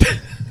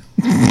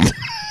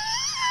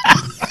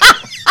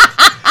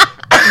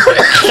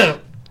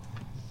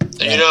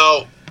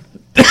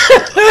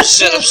 I'm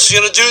just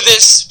gonna do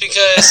this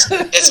because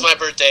it's my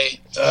birthday.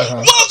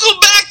 Welcome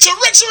back to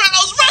Rick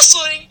Serrano's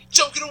Wrestling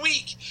Joke of the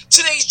Week.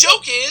 Today's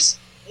joke is,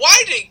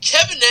 why did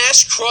Kevin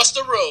Nash cross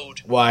the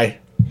road? Why?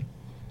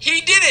 He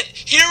didn't.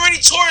 He already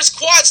tore his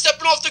quad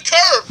stepping off the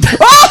curb.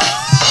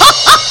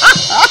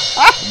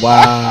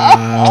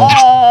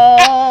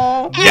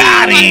 Wow.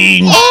 Got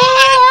him.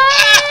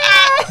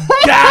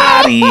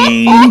 Got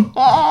him.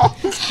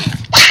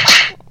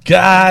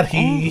 Got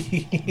him.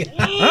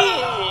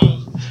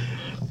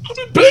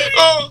 Big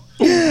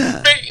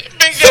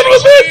Daddy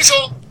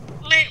Diesel,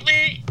 meet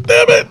me.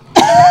 Damn it.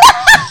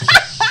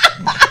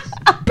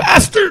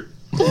 Bastard.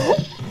 Well,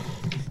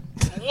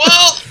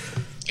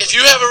 if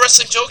you have a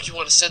wrestling joke, you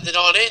want to send it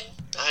on in.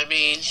 I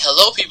mean,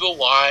 hello, people.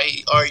 Why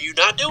are you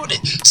not doing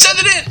it? Send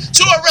it in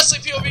to our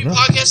Wrestling POV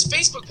podcast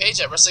Facebook page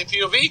at Wrestling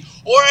POV,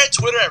 or at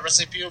Twitter at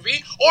Wrestling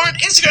POV, or on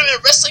Instagram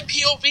at Wrestling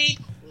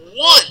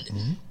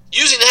POV1.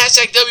 Using the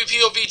hashtag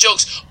WPOV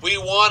jokes. We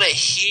want to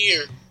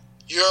hear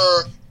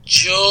your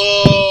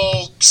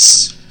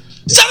jokes.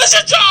 Send us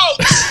your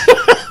jokes!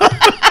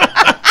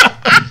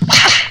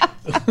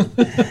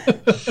 It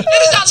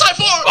is now time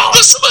for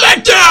the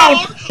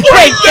Smackdown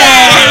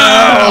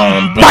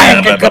Breakdown.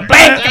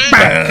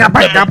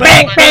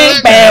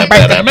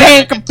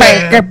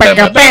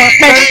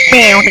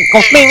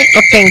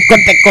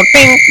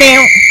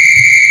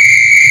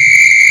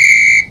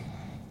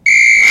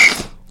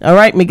 All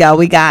right, Miguel,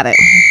 we got it.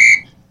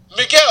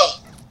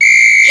 Miguel.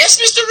 Yes,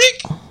 Mr.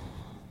 Rick?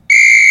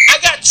 I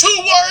got 2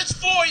 words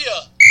for you.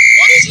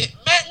 What is it,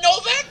 Matt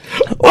Novak?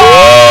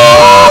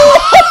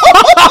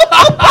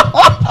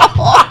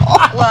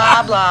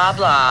 Blah, blah,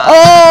 blah.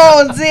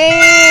 Oh,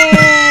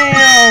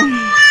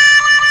 damn.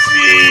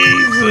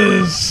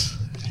 Jesus.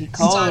 It's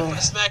time for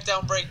the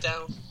SmackDown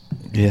breakdown.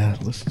 Yeah,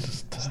 let's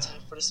just. It's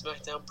time for the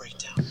SmackDown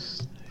breakdown.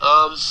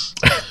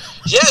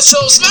 Yeah,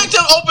 so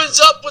SmackDown opens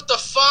up with the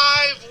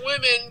 5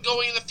 women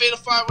going in the Fatal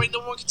 5-Way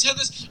 #1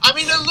 contenders. I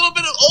mean, a little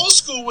bit of old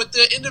school with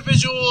the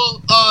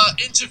individual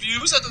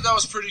interviews. I thought that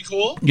was pretty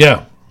cool.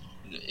 Yeah.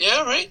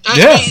 Yeah, right? I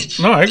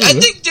agree. I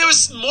think there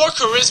was more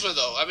charisma,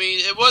 though. I mean,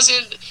 it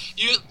wasn't...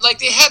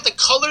 they had the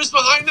colors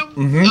behind them.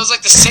 It was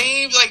like the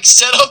same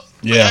setup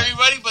for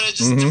everybody, but it's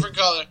just a different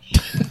color.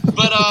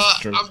 But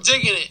I'm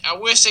digging it. I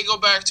wish they go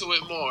back to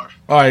it more.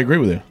 Oh, I agree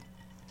with you.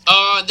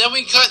 Then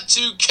we cut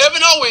to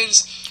Kevin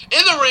Owens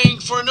in the ring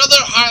for another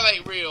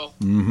highlight reel.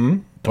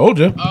 Told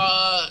you.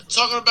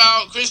 Talking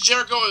about Chris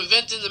Jericho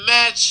inventing the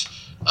match.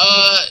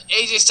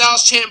 AJ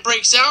Styles chant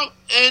breaks out,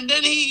 and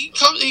then he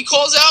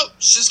calls out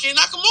Shinsuke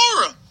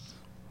Nakamura.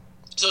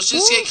 So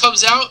Shinsuke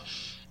comes out,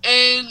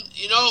 and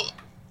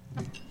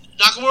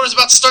Nakamura's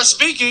about to start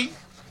speaking,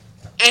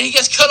 and he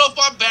gets cut off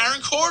by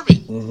Baron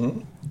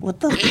Corbin. What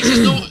the? And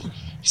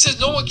he says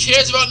no one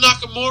cares about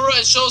Nakamura,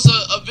 and shows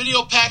a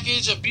video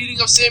package of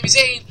beating up Sami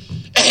Zayn.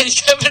 And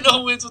Kevin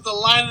Owens, with the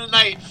line of the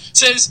night,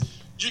 says,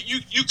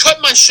 "You cut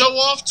my show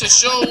off to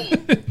show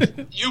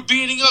you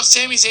beating up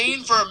Sami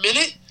Zayn for a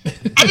minute?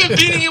 I've been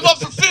beating him up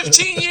for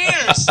 15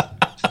 years."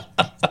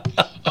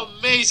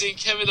 Amazing,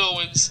 Kevin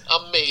Owens.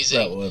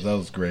 Amazing. That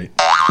was great.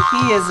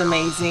 He is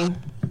amazing.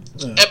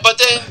 But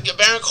then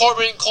Baron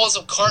Corbin calls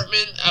him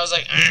Cartman. I was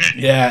like,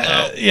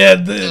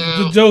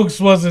 the jokes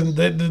wasn't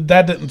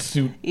that didn't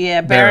suit.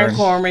 Yeah, Baron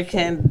Corbin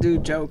can do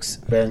jokes.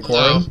 Baron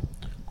Corbin.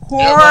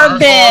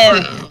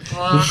 Corbin.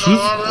 Corbin.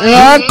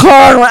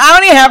 I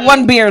only have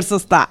 1 beer, so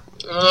stop.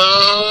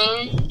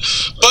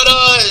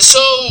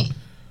 So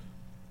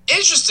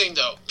interesting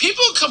though.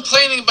 People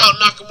complaining about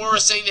Nakamura,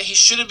 saying that he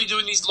shouldn't be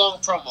doing these long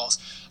promos.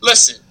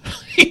 Listen,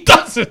 he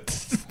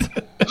doesn't.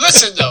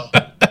 Listen though.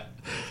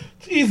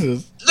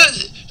 Jesus.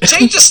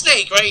 Jake the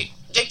Snake, right?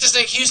 Jake the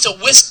Snake, he used to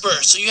whisper,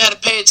 so you had to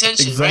pay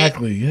attention,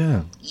 exactly, right?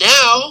 Yeah.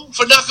 Now,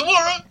 for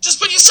Nakamura, just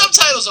put your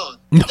subtitles on.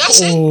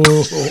 That's it.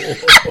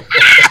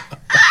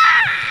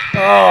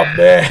 Oh,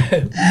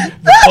 man.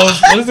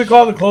 What is it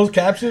called? The closed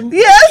caption?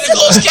 Yes. The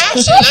closed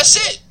caption, that's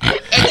it.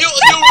 And you'll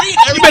read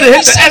everything. You better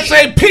hit the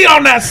SAP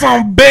on that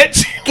son,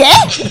 bitch.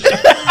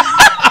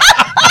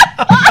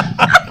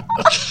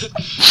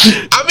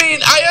 I mean,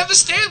 I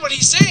understand what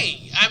he's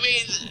saying. I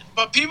mean,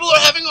 but people are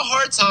having a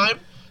hard time.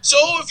 So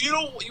if you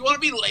want to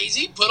be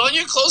lazy, put on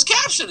your closed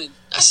captioning.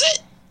 That's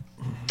it.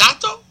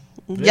 Dato.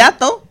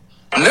 Yato.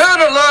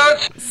 Nerd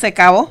alert. Se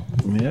acabó.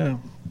 Yeah.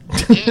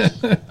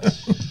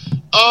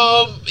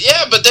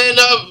 Yeah, but then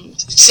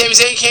Sami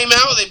Zayn came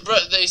out.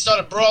 They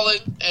started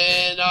brawling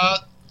and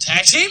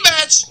tag team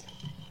match.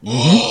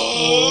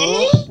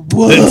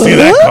 Didn't see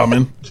that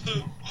coming.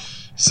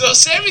 So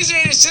Sami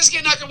Zayn and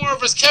Shinsuke Nakamura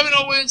versus Kevin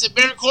Owens and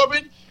Baron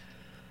Corbin.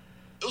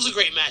 It was a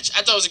great match.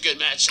 I thought it was a good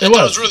match. I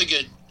thought it was really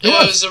good. It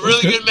was a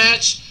really good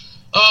match.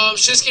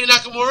 Shinsuke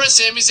Nakamura and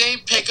Sami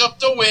Zayn pick up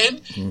the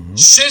win.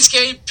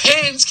 Shinsuke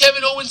pins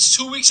Kevin Owens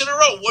 2 weeks in a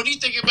row. What do you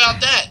think about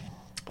that?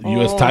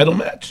 U.S. title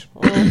match.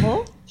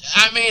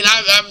 I mean,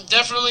 I'm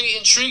definitely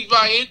intrigued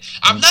by it.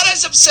 I'm not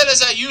as upset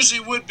as I usually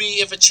would be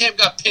if a champ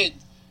got pinned.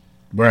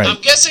 Right. I'm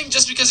guessing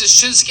just because it's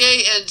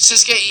Shinsuke, and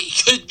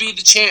Shinsuke could be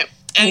the champ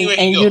anywhere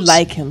he goes. And you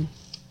like him.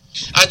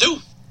 I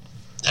do.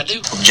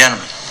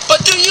 Gentlemen.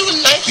 But do you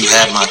like him? You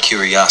had my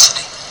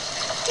curiosity.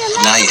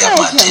 Now you have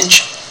my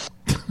attention.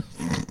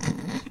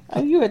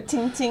 Are you a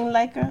ting-ting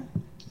liker?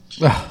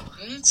 What?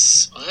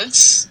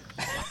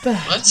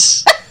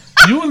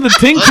 You and the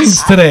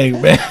ting-tings today,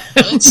 man.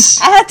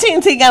 I had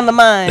ting-ting on the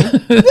mind.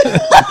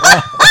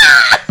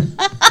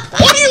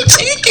 What are you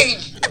thinking?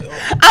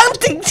 I'm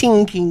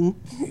ting-tinging.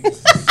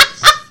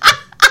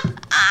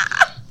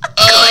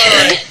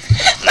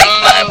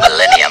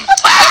 Millennium.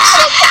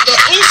 The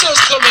Usos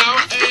come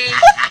out and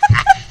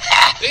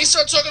they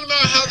start talking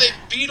about how they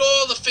beat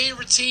all the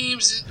favorite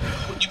teams.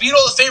 You beat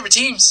all the favorite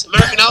teams.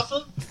 American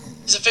Alpha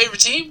is a favorite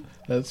team.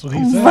 That's what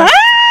he said. What?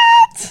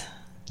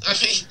 I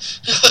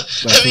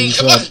mean,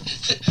 come on.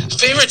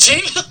 Favorite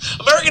team?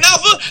 American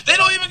Alpha? They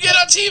don't even get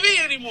on TV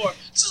anymore.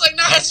 This is like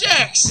Nia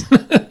Jax.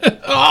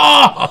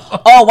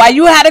 Oh, why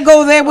you had to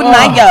go there with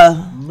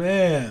Nia?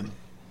 Man.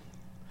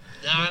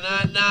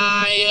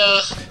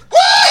 Nia.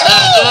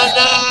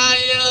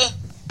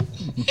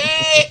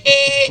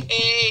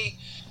 Hey.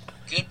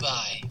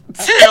 Goodbye.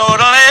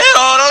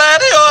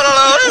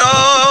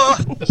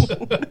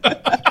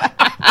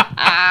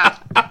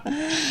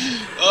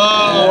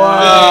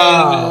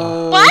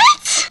 Wow.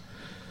 What?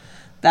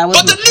 That was.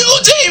 But the New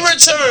Day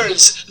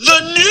returns. The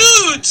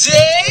New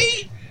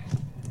Day.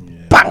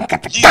 Yeah. New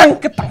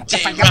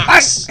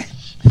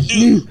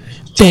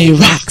Day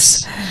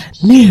Rocks.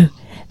 New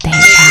Day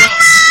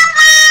Rocks.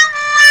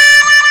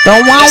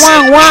 Don't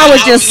wah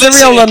with your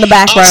cereal in the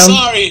background. I'm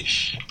sorry.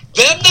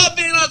 Them not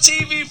being on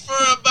TV for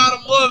about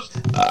a month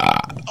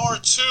or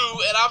two,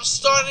 and I'm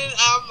starting.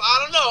 I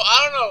don't know.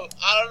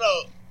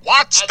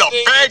 What's the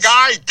big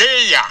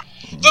idea?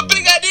 The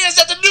big idea is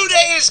that the New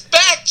Day is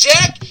back,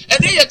 Jack, and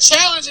they are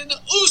challenging the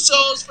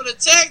Usos for the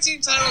tag team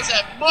titles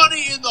at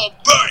Money in the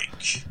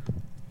Bank.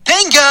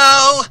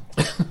 Bingo!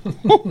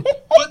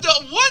 But the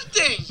one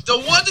thing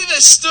that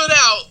stood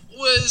out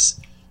was,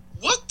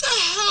 what the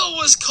hell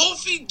was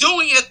Kofi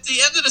doing at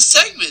the end of the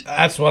segment?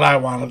 That's what I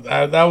wanted.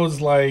 That was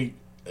like,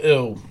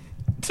 ew.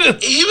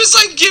 He was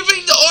like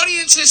giving the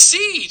audience his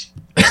seed.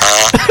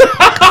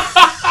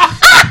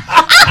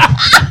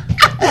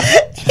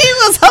 He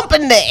was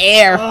humping the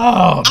air.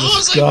 Oh, I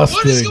was disgusting. like,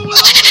 what is going on?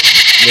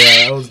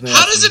 Yeah, that was nasty.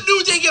 How does the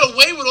New Day get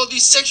away with all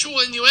these sexual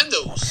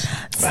innuendos?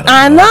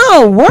 I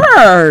know.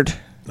 Word.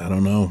 I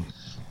don't know.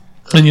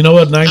 And you know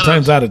what? 9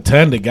 times out of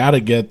 10, they got to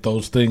get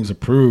those things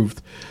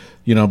approved,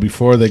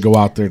 before they go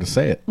out there to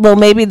say it. Well,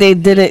 maybe they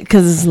did it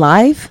because it's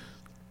live.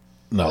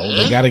 No,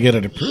 they got to get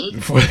it approved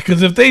before.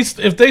 Because if they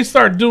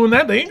start doing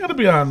that, they ain't gonna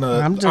be on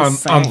the on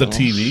the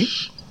TV.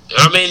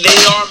 I mean, they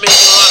are making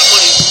a lot of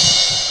money.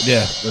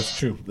 Yeah, that's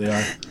true. They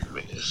are.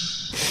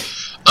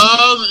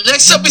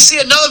 Next up, we see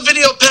another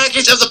video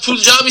package of the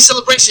Punjabi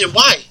celebration.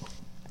 Why?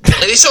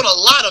 And they showed a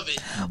lot of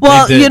it.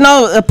 Well,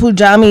 a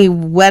Punjabi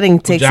wedding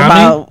takes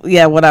about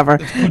whatever.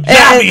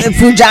 Punjabi.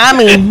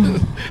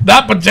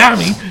 Not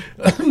pajami.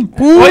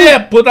 Oh yeah,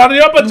 put on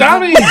your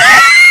pajamas.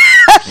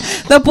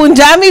 The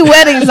Punjabi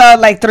weddings are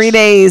like 3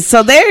 days,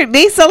 so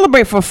they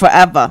celebrate for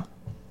forever.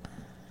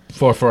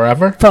 For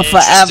forever? For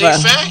forever.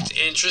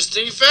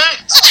 Interesting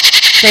fact.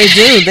 They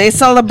do. They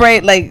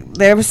celebrate, like,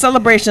 their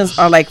celebrations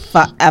are like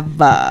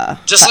forever.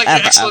 Just like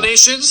your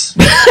explanations?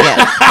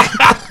 Yeah.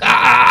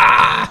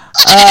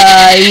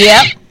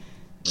 Yep.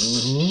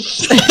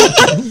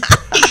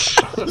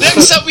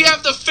 Next up, we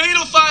have the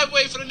Fatal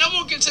 5-Way for the number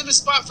 1 contender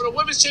spot for the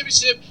Women's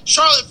Championship.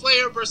 Charlotte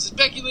Flair versus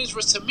Becky Lynch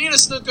versus Tamina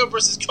Snuka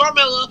versus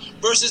Carmella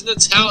versus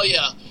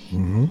Natalia.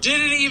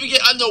 Didn't even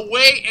get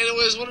underway, and it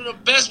was one of the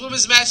best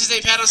women's matches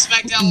they've had on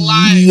SmackDown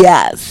Live.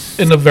 Yes.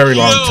 In a very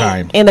long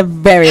time. In a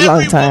very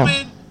long time.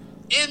 Every woman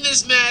in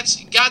this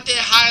match got their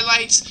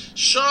highlights.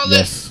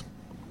 Charlotte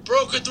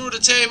broke her through the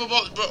table.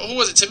 Who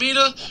was it?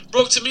 Tamina?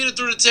 Broke Tamina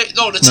through the table.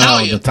 No,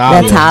 Natalia.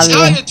 Natalia. Broke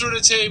Natalia through the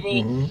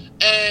table,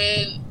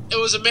 and it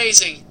was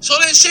amazing. So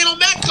then Shane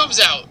O'Mac comes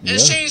out, and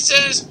Shane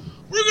says,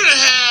 we're going to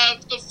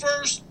have the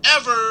first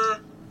ever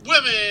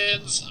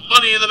women's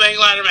Money in the Bank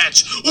ladder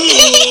match.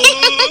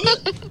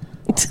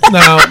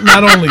 Now,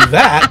 not only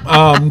that,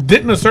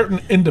 didn't a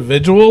certain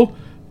individual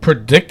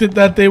predicted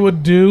that they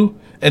would do,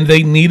 and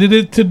they needed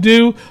it to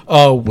do,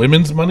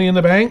 women's Money in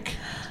the Bank?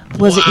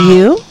 Was it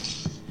you?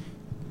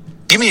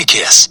 Give me a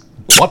kiss.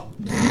 What?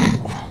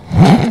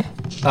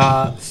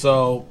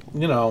 So,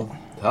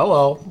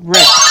 hello.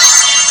 Rick.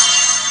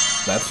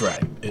 That's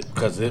right.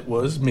 Because it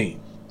was me.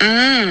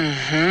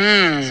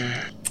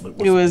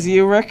 It was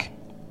you, Rick?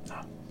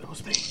 It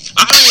was me.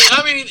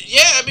 I mean,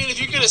 if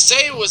you're going to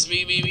say it was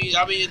me,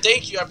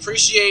 thank you. I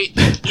appreciate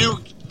you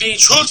being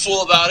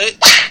truthful about it.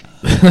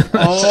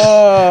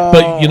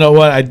 But you know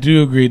what? I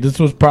do agree. This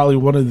was probably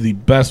one of the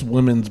best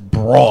women's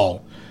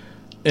brawl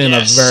in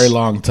a very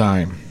long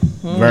time.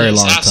 Very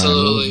long time. It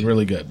was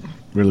really good.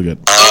 Really good.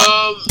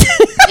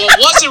 What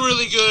wasn't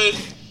really good,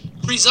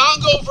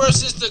 Breezango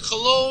versus the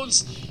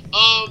Colognes.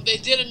 They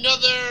did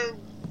another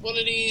one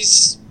of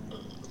these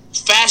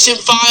fashion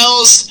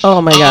files.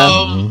 Oh my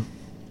god.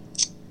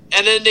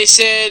 And then they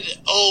said,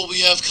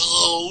 we have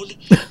cologne,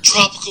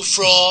 tropical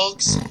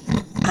frogs.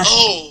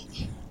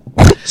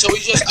 So we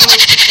just doing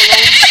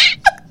colognes?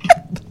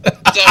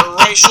 That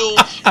racial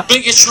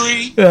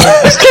bigotry?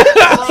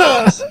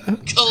 Frogs,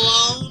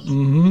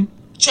 cologne?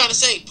 Trying to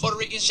say Puerto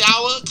Rican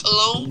shower,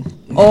 cologne?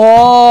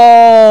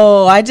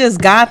 Oh, I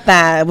just got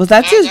that. Was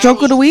that his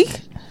joke of the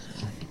week?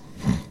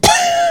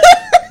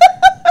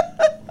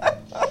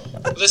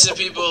 Listen,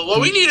 people. What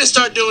we need to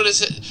start doing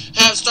is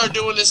start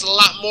doing this a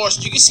lot more,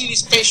 so you can see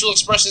these facial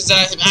expressions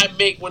that I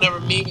make whenever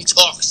Mimi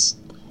talks.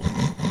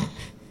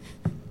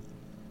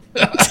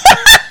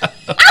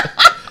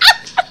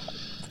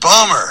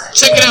 Bummer.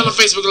 Check it out on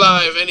Facebook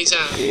Live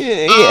anytime.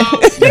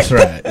 That's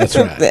right. That's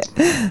right.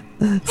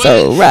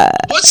 So right.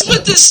 What's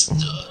with this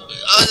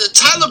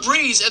Tyler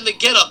Breeze and the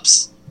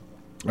get-ups?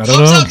 I don't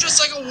Comes know. out just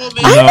like a woman,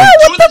 I know,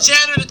 doing the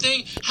janitor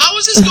thing. How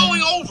is this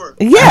going over?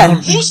 Yeah.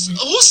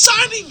 Who's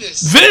signing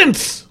this?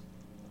 Vince.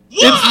 Why?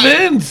 It's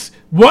Vince.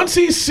 Once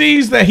he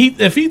sees that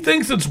if he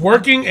thinks it's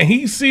working and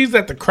he sees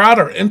that the crowd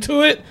are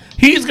into it,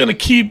 he's gonna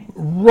keep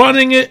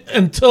running it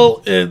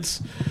until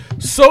it's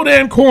so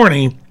damn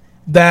corny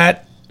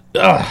that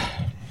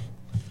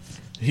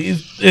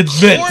it's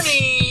Vince.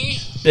 Corny.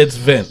 It's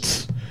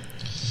Vince.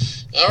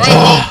 All right,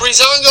 well,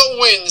 Breezango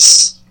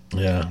wins.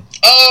 Yeah.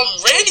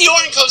 Randy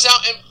Orton comes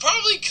out and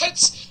probably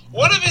cuts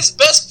one of his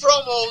best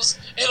promos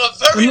in a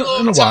very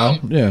long In a while,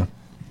 time. yeah.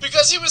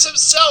 because he was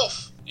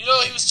himself. You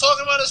know, he was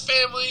talking about his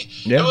family.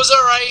 Yeah. It was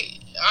all right.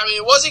 I mean,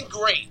 it wasn't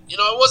great. You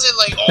know, it wasn't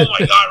like, oh my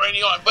God,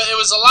 Randy Orton, but it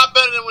was a lot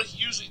better than what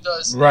he usually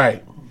does.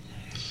 Right.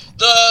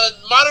 The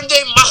modern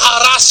day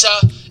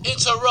Maharaja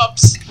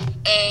interrupts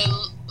and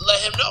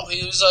let him know.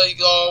 He was like,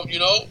 you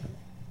know,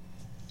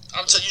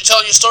 you're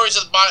telling your stories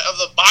of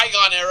the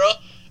bygone era.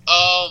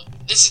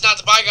 This is not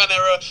the bygone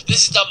era.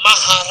 This is the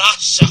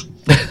Maharaja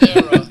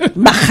era.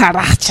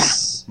 Maharaja.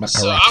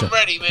 So I'm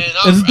ready, man.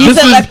 You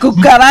said la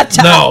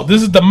cucaracha. No,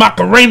 this is the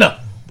Macarena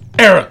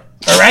era.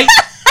 All right.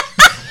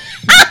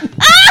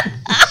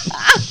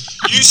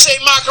 You say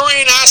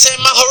Macarena, I say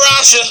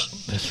Maharaja.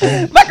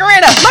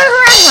 Macarena.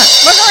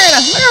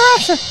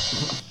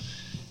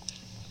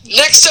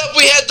 Next up,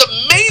 we had the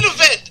main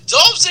event: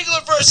 Dolph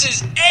Ziggler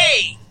versus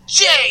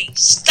AJ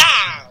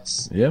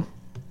Styles. Yeah.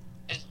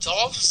 And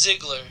Dolph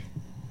Ziggler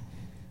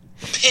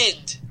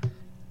pinned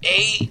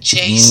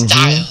AJ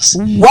Styles.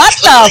 What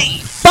the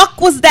fuck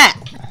was that?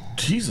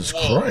 Jesus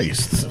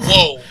Christ.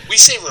 Whoa, we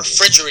say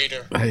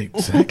refrigerator.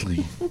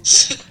 Exactly.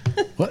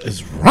 What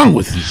is wrong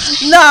with you?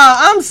 No,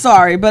 I'm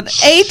sorry, but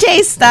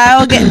AJ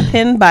Styles getting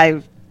pinned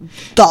by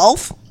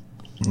Dolph?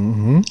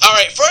 Mm-hmm. All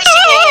right, first of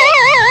all,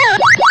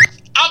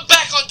 I'm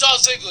back on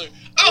Dolph Ziggler.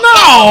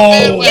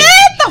 Get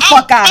the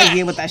fuck out of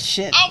here with that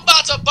shit. I'm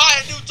about to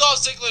buy a new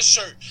Dolph Ziggler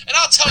shirt, and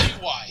I'll tell you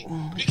why.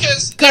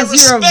 Because they're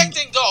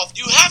respecting Dolph.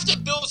 You have to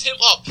build him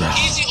up.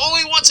 He's the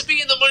only one to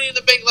be in the Money in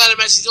the Bank ladder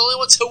match. He's the only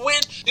one to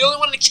win. The only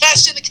one to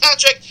cash in the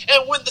contract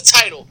and win the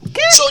title.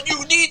 So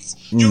you need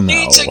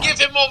to give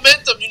him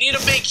momentum. You need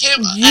to make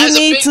him as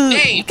a big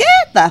name.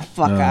 Get the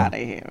fuck out of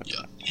here.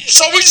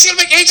 So we're just gonna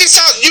make AJ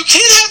Styles. You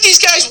can't have these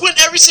guys win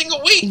every single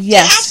week.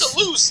 Yes. You have to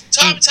lose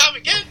time and time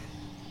again.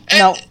 And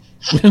no.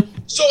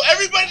 So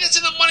everybody that's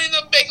in the Money in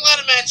the Bank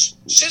ladder match,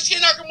 Shinsuke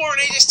Nakamura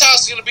and AJ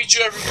Styles is gonna beat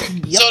you every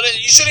week. Yep. So then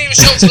you shouldn't even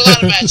show up to the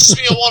ladder match. Just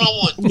be a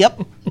one-on-one.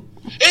 Yep.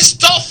 It's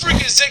Dolph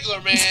freaking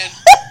Ziggler, man.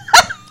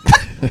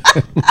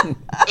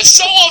 The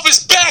show off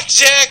is back,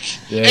 Jack.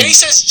 Yeah. And he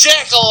says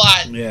Jack a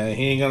lot. Yeah,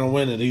 he ain't gonna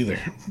win it either.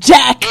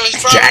 Jack. No,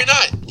 he's probably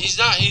not. He's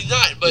not.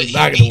 But he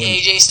beat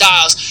AJ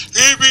Styles.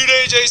 He beat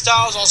AJ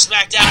Styles on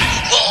SmackDown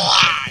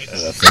Live.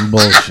 That's some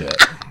bullshit.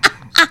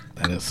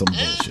 That is some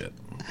bullshit.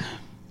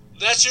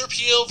 That's your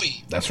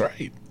POV. That's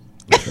right.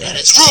 And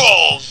it's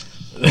wrong.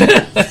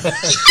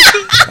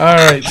 All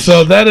right,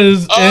 so that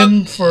is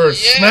in for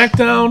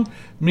SmackDown.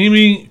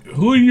 Mimi,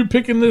 who are you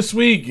picking this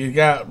week? You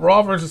got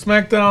Raw versus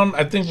SmackDown.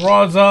 I think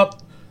Raw's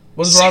up.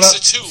 What's Raw up?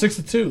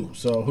 6-2.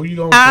 So who are you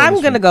going with? I'm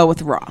going to go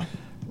with Raw.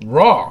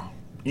 Raw.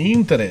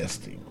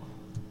 Interesting.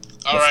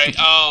 All right.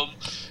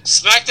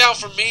 SmackDown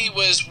for me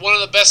was one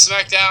of the best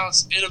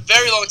SmackDowns in a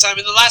very long time.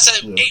 In the last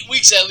 8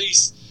 weeks at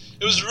least.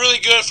 It was really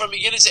good from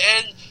beginning to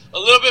end. A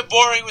little bit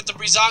boring with the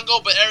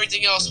Breezango, but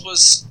everything else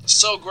was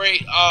so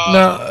great. I'm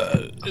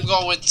going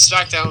with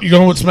SmackDown. You're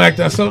going with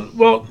SmackDown. So,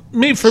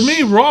 for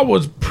me, Raw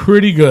was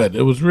pretty good.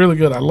 It was really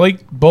good. I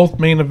liked both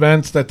main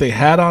events that they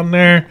had on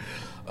there.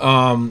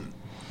 Raw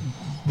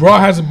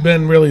hasn't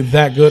been really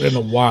that good in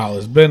a while.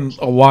 It's been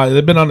a while.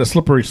 They've been on the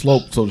slippery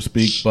slope, so to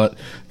speak, but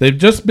they've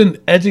just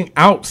been edging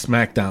out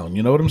SmackDown.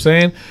 You know what I'm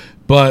saying?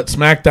 But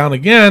SmackDown,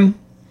 again,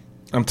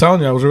 I'm telling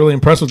you, I was really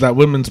impressed with that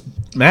women's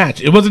match.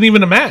 It wasn't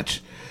even a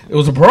match. It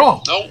was a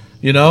brawl. Nope.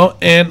 You know,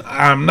 and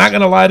I'm not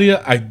gonna lie to you,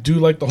 I do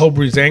like the whole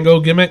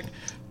Breezango gimmick.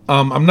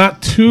 I'm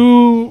not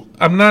too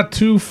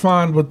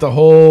fond with the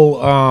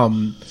whole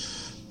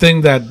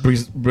thing that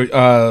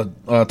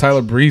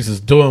Tyler Breeze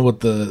is doing with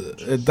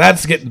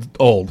that's getting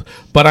old.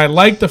 But I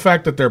like the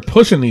fact that they're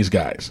pushing these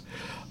guys.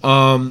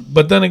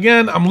 But then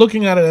again, I'm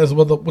looking at it as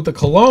with the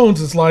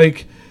Colognes. It's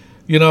like,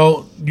 you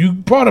know, you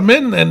brought them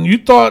in and you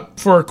thought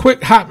for a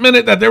quick hot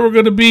minute that they were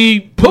going to be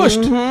pushed,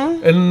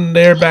 and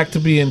they're back to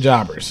being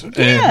jobbers.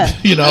 Yeah, and,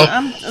 you know,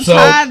 I'm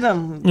tired of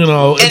them. You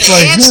know, it's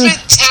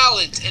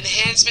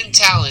enhancement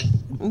talent.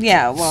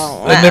 Yeah,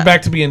 well, and they're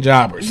back to being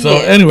jobbers. So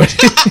anyway,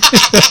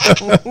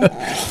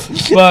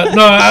 but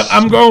no,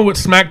 I'm going with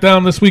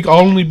SmackDown this week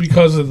only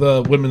because of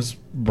the women's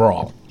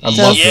brawl. I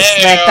love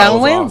it.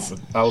 SmackDown wins.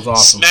 Awesome. That was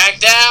awesome.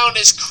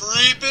 SmackDown is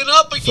creeping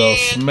up again.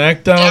 So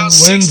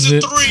SmackDown wins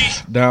it.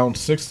 Down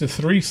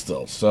 6-3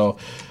 still. So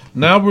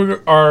now we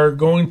are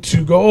going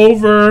to go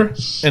over,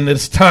 and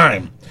it's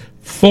time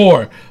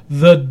for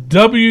the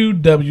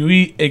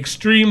WWE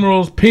Extreme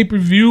Rules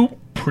pay-per-view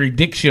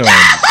prediction.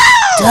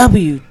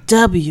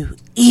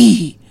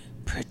 WWE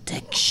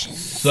prediction.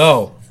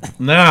 So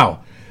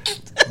now,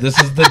 this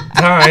is the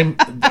time.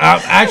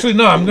 Actually,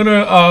 no, I'm going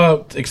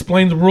to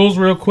explain the rules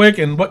real quick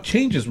and what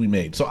changes we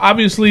made. So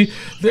obviously,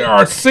 there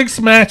are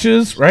 6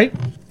 matches, right?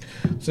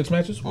 6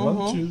 matches?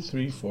 1, 2,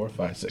 3, 4,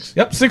 5, 6.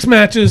 Yep, 6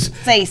 matches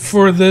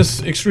for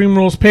this Extreme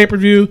Rules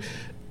pay-per-view.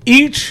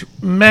 Each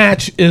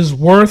match is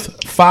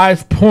worth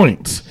 5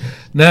 points.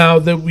 Now,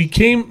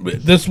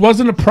 this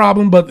wasn't a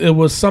problem, but it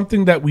was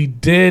something that we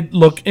did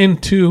look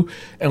into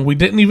and we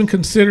didn't even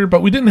consider,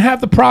 but we didn't have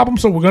the problem,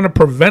 so we're going to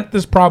prevent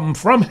this problem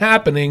from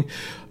happening.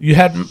 You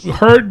had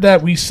heard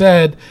that we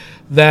said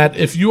that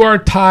if you are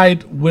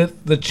tied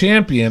with the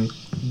champion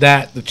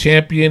that the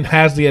champion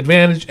has the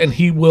advantage and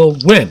he will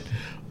win.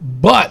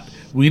 But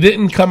we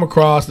didn't come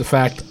across the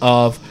fact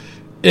of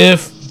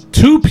if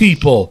two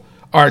people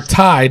are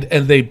tied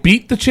and they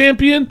beat the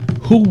champion,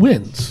 who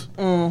wins?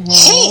 Who?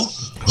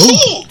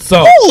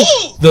 So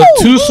the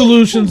two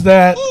solutions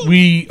that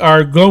we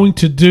are going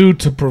to do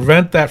to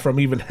prevent that from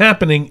even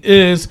happening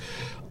is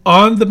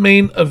on the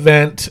main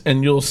event,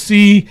 and you'll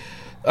see,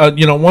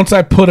 once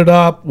I put it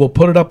up, we'll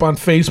put it up on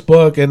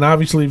Facebook, and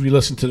obviously if you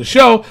listen to the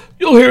show,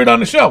 you'll hear it on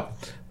the show.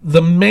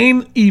 The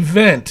main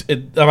event,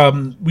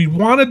 we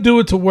want to do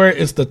it to where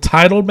it's the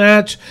title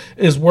match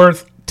is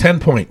worth 10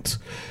 points.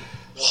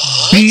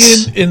 What?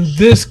 Being in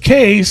this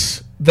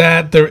case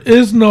that there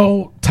is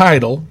no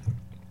title,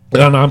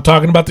 and I'm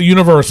talking about the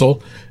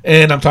Universal,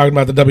 and I'm talking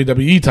about the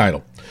WWE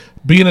title.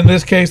 Being in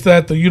this case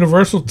that the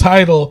Universal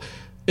title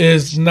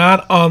is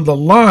not on the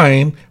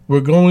line,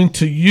 we're going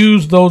to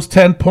use those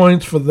 10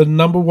 points for the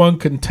number one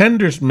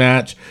contenders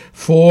match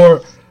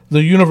for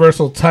the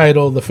Universal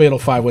title, the Fatal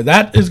 5-Way.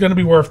 That is going to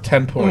be worth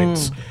 10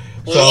 points.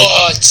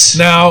 What?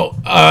 Now,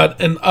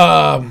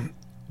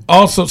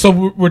 also,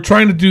 so we're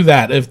trying to do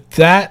that. If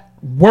that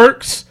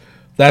works,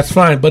 that's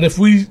fine. But if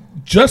we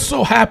just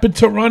so happen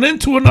to run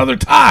into another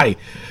tie,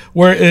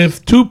 where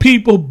if two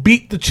people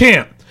beat the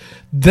champ,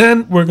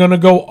 then we're going to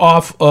go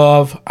off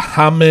of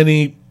how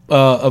many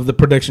of the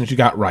predictions you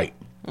got right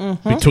between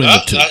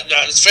the two.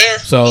 That's fair.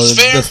 So that's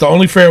fair. that's the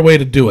only fair way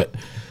to do it.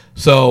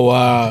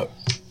 So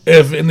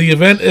if in the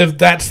event, if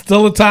that's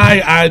still a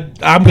tie,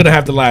 I'm going to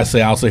have the last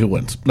say. I'll say who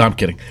wins. No, I'm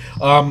kidding.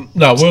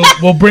 No,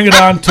 we'll bring it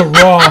on to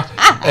Raw,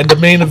 and the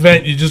main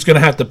event, you're just going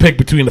to have to pick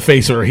between the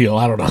face or a heel.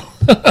 I don't know.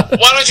 Why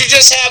don't you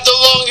just have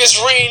the longest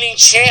reigning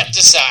champ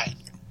decide?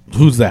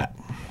 Who's that?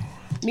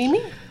 Mimi?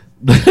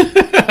 In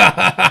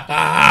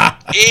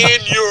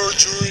your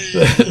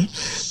dream.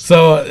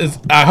 So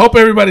I hope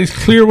everybody's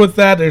clear with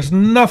that. There's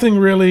nothing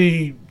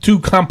really too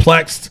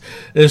complex.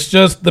 It's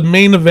just the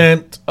main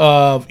event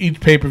of each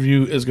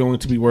pay-per-view is going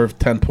to be worth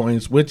 10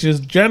 points, which is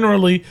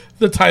generally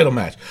the title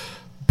match.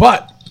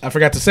 But I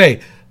forgot to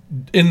say,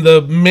 in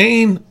the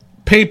main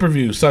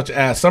pay-per-views, such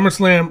as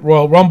SummerSlam,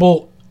 Royal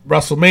Rumble,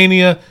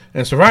 WrestleMania,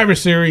 and Survivor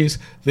Series,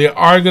 there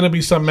are going to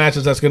be some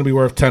matches that's going to be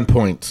worth 10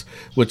 points,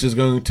 which is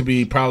going to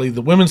be probably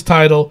the women's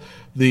title,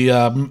 the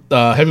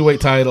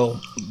heavyweight title.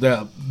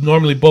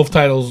 Normally both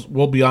titles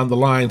will be on the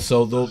line,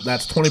 so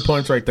that's 20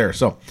 points right there.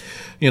 So,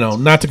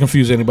 not to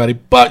confuse anybody,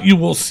 but you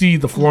will see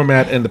the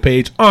format and the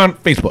page on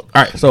Facebook.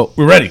 All right, so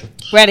we're ready.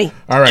 Ready.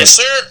 All right. Yes,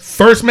 sir.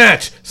 First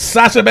match,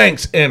 Sasha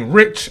Banks and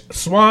Rich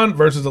Swann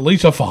versus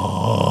Alicia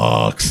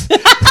Fox.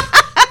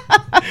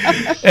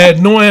 And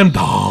Noam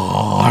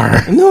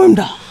Dar.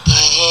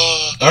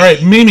 All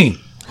right, Mimi,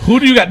 who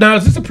do you got? Now,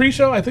 is this a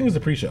pre-show? I think it's a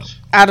pre-show.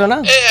 I don't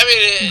know.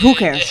 I mean, Who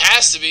cares? It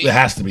has to be. It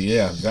has to be,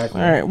 yeah,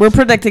 exactly. All right, we're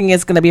predicting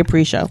it's going to be a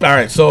pre-show. All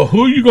right, so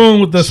who are you going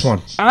with this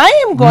one?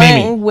 I am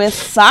going Mimi. with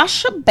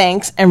Sasha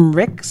Banks and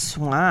Rick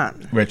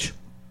Swann. Rich.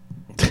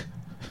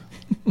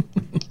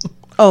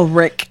 Oh,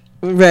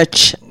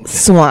 Rich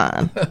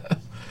Swann.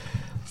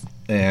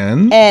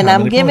 And And how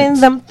I'm many giving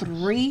points? them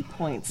 3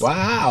 points.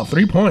 Wow,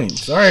 3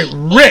 points. All right,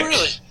 Oh, Rick.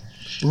 really?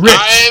 Rich.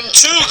 I am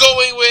too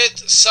going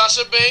with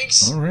Sasha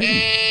Banks All right.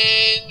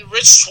 and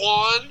Rich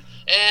Swann,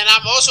 and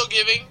I'm also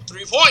giving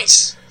 3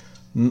 points.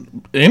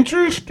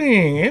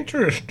 Interesting.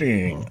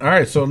 All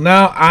right, so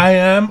now I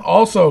am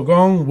also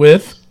going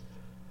with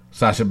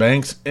Sasha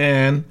Banks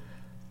and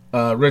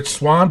Rich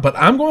Swann, but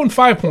I'm going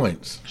 5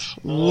 points.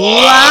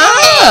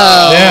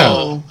 Wow.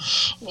 Yeah.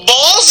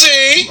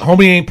 Ballsy!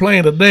 Homie ain't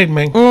playing today,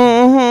 man.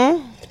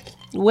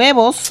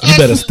 Huevos. You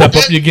better step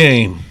up your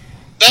game.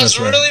 That's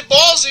right. really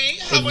ballsy.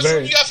 How It's much very-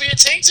 room you got for your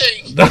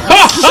ting-ting?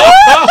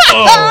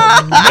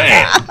 Oh,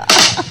 man. All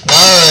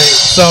right,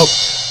 so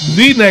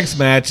the next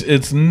match,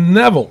 it's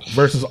Neville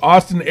versus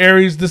Austin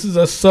Aries. This is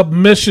a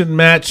submission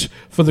match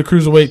for the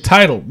Cruiserweight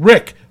title.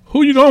 Rick,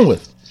 who you going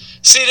with?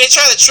 See, they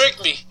try to trick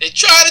me.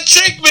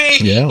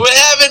 Yeah. With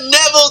having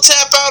Neville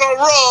tap out on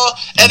Raw,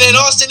 and then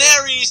Austin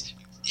Aries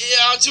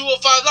on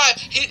 205 Live.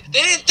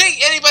 They didn't think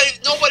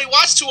nobody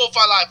watched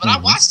 205 Live, but I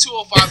watched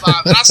 205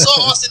 Live, and I saw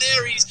Austin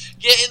Aries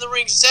get in the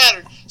ring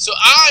Saturn. So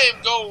I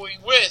am going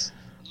with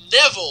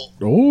Neville.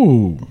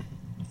 Ooh,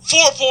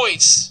 4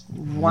 points.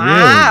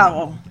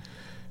 Wow.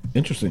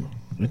 interesting.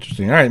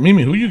 All right,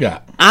 Mimi, who you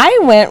got? I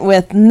went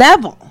with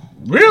Neville.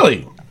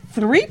 Really?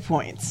 3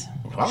 points.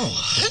 Wow,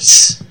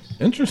 What?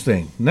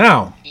 interesting.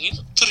 Now,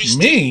 Interesting.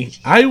 me,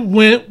 I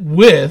went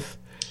with,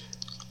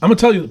 I'm going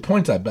to tell you the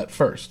points I bet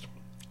first.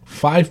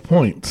 5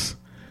 points.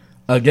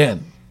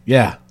 Again.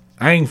 Yeah,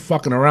 I ain't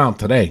fucking around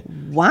today.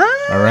 Wow.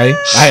 All right?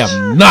 I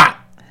am not.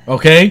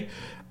 Okay?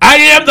 I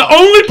am the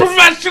only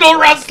professional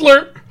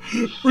wrestler,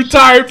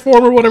 retired,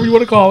 former, whatever you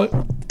want to call it,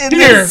 In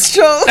here. this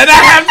show. And I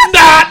have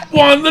not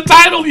won the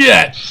title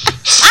yet.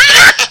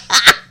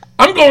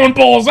 I'm going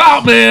balls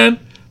out, man.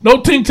 No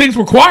ting-tings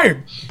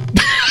required.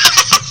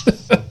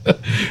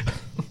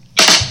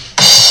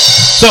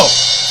 So,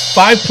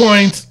 5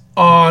 points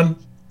on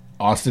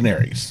Austin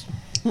Aries.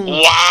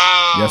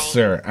 Wow. Yes,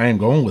 sir. I am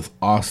going with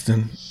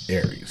Austin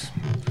Aries.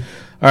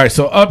 All right,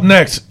 so up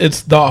next,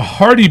 it's the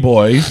Hardy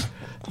Boys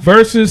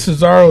versus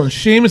Cesaro and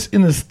Sheamus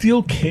in the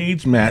steel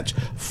cage match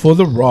for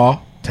the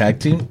Raw Tag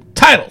Team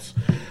titles.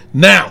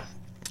 Now,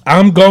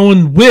 I'm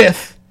going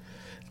with,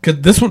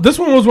 because this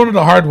one was one of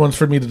the hard ones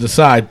for me to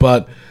decide,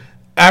 but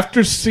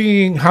after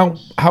seeing how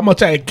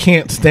much I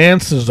can't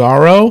stand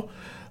Cesaro,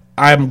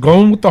 I'm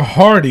going with the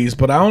Hardys,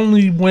 but I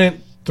only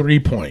went 3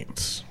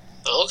 points.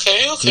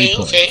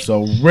 Okay.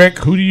 So, Rick,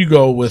 who do you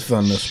go with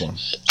on this one?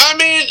 I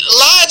mean,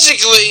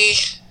 logically,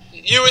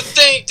 you would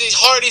think the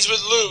Hardys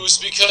would lose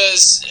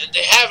because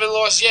they haven't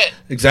lost yet.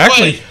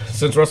 Exactly. But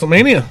since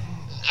WrestleMania.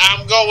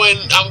 I'm gonna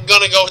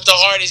go with the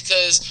Hardys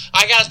because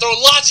I gotta throw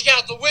logic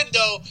out the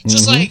window,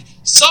 just like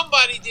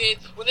somebody did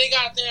when they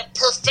got their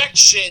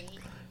perfection.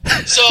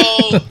 So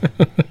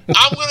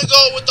I'm gonna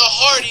go with the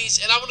Hardys,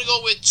 and I'm gonna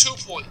go with 2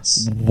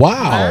 points.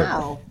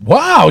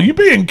 Wow, you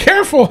being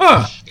careful,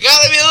 huh? You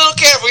gotta be a little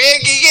careful.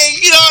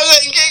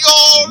 You can't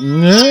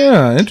go.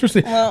 Yeah,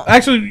 interesting. Well,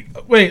 actually,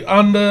 wait,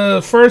 on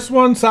the first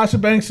one, Sasha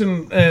Banks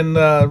and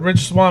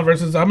Rich Swann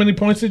versus, how many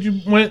points did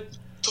you win?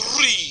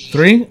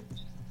 3?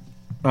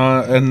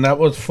 And that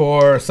was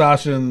for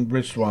Sasha and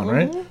Rich Swann,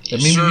 right? Yes,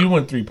 and Mimi, you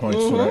went 3 points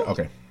for that.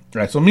 Okay. All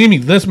right, so Mimi,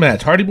 this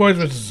match, Hardy Boys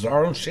versus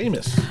Cesaro and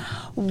Sheamus.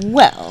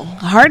 Well,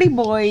 Hardy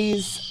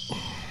Boys,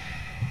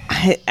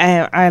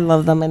 I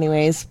love them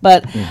anyways,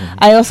 but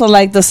I also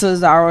like the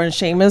Cesaro and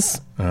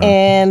Sheamus,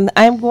 and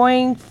I'm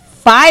going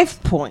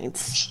 5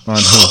 points. On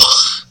who?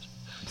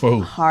 For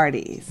who?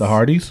 Hardys. The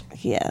Hardys?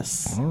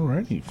 Yes. All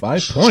righty,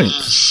 5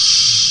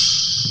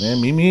 points.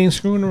 Man, Mimi ain't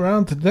screwing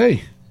around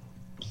today.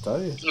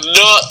 Tell you.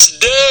 Not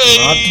today.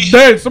 Not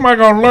today. Somebody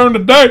gonna learn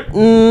today.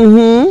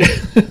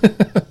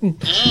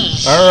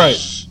 All right.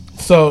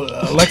 So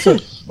Alexa.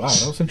 Wow,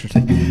 that was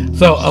interesting.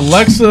 So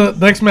Alexa,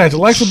 next match: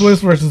 Alexa Bliss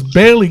versus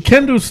Bayley.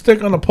 Kendo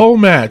stick on a pole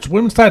match,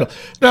 women's title.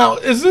 Now,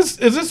 is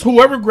this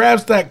whoever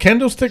grabs that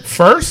kendo stick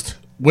first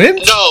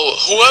wins? No,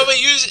 whoever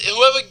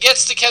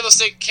gets the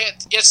candlestick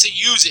gets to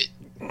use it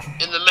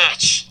in the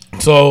match.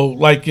 So,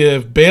 like,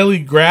 if Bayley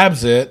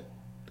grabs it,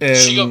 and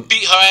she can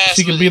beat her ass.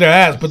 She can beat her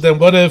ass. But then,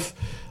 what if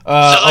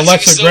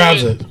Alexa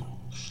grabs it?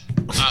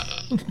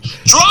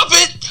 Drop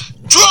it!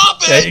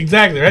 Drop it! Yeah,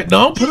 exactly, right?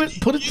 No, put it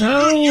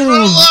down. You're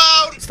not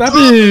allowed. Stop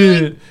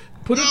it.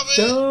 Put it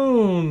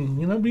down.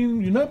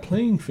 You're not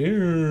playing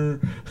fair.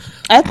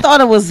 I thought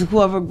it was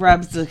whoever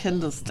grabs the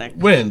candlestick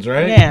Wins,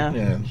 right?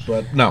 Yeah.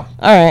 But no.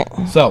 All right.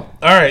 So,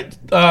 all right.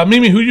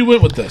 Mimi, who you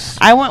went with this?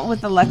 I went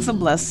with Alexa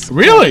Bliss.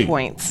 Really? 4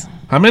 points.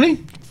 How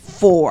many?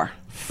 4.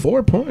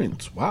 4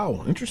 points.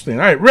 Wow, interesting.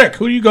 All right, Rick,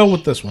 who you go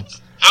with this one?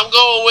 I'm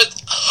going with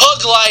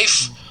Hug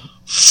Life.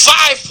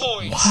 5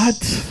 points.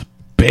 What?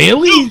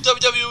 Bayley? New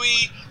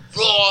WWE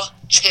Raw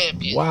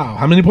Champion. Wow.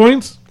 How many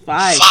points?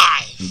 5.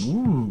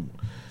 Ooh.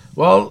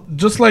 Well,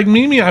 just like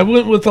Mimi, I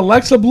went with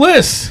Alexa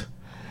Bliss.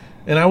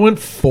 And I went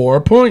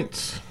 4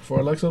 points for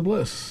Alexa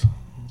Bliss.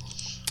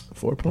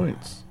 4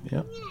 points.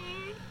 Yep.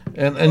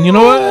 And you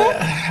know what?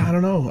 I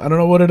don't know. I don't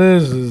know what it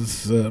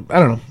is. I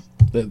don't know.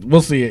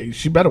 We'll see.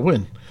 She better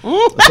win.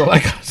 That's all I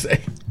gotta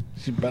say.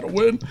 She better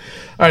win.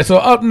 All right, so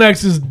up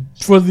next is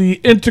for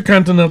the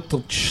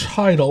Intercontinental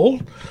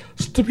title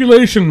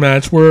stipulation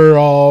match where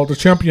the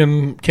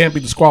champion can't be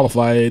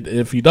disqualified.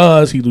 If he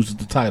does, he loses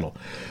the title.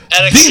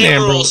 Dean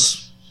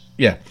Ambrose.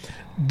 Yeah.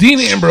 Dean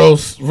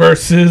Ambrose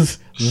versus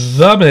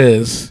The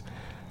Miz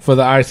for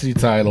the IC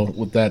title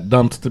with that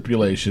dumb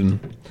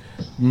stipulation.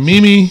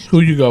 Mimi, who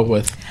you go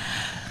with?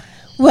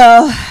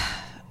 Well,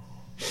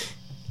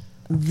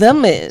 The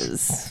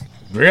Miz.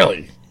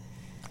 Really?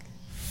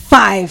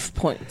 5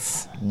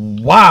 points.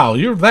 Wow,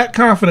 you're that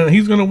confident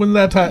he's going to win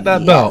that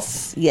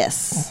belt?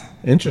 Yes.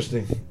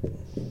 Interesting.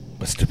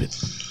 But stupid.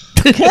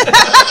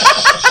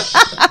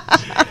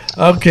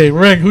 Okay,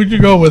 Rick, who'd you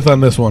go with on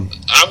this one?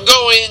 I'm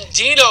going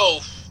Dino.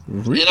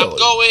 Really? And I'm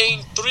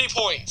going 3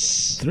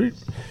 points. 3.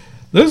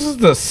 This is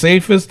the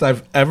safest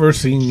I've ever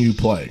seen you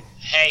play.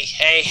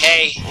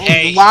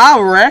 Hey.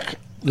 Wow, Rick.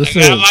 I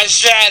got my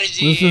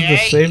strategy. This is the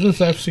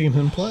safest I've seen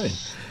him play.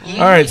 All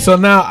right, so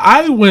now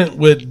I went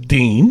with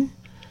Dean,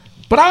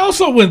 but I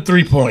also went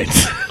 3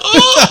 points.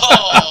 Oh.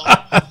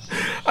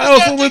 I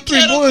also went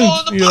 3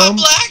 points.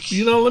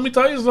 Let me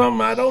tell you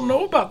something. I don't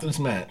know about this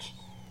match.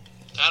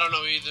 I don't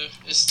know either.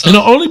 It's tough.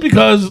 Only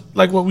because,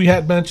 like what we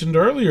had mentioned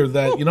earlier,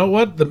 that, you know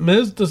what? The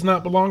Miz does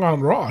not belong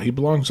on Raw. He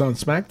belongs on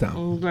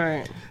SmackDown.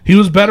 Right. He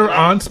was better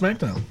on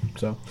SmackDown.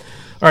 So, all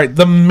right,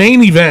 the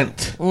main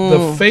event,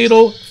 the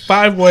fatal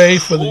 5-way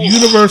for the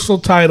Universal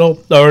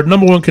title, or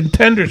number 1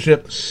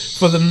 contendership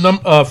for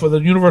the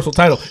Universal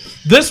title.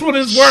 This one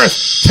is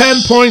worth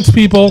 10 points,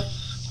 people.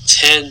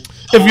 10 points.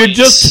 If you're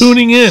just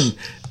tuning in,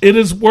 it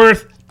is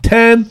worth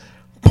 10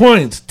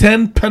 points.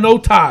 10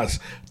 penotas.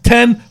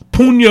 10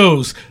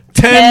 puños.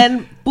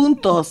 10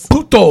 puntos.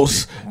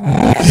 Putos.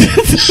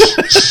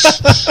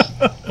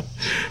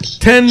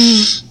 10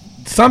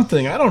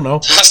 something. I don't know.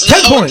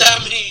 10 points.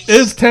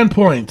 It's 10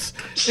 points.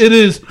 It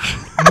is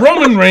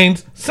Roman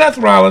Reigns, Seth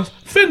Rollins,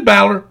 Finn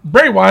Balor,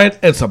 Bray Wyatt,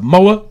 and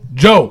Samoa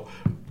Joe.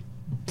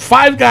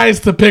 5 guys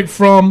to pick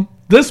from.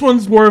 This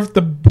one's worth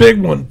the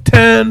big one,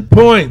 10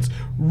 points.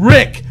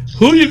 Rick,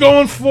 who you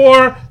going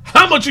for?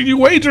 How much are you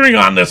wagering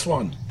on this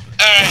one?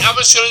 Alright, I'm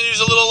just going to use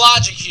a little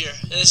logic here.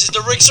 And this is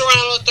the Rick's Around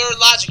on the Third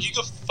Logic. You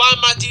can find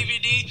my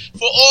DVD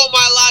for all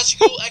my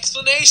logical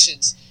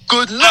explanations.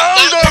 Good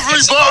night,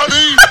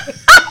 everybody!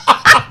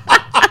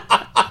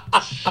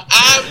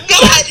 I'm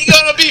not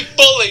going to be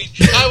bullied.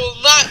 I will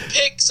not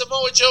pick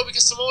Samoa Joe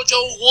because Samoa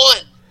Joe won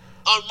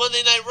on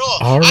Monday Night Raw.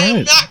 All right. I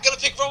am not going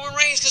to pick Roman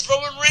Reigns because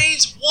Roman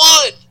Reigns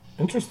won.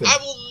 Interesting. I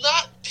will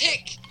not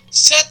pick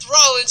Seth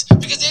Rollins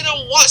because they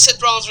don't want Seth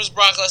Rollins versus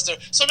Brock Lesnar.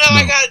 So now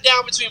I got it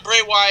down between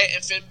Bray Wyatt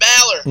and Finn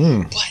Balor.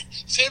 But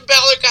Finn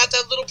Balor got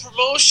that little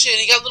promotion.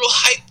 He got a little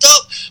hyped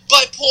up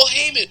by Paul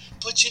Heyman.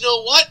 But you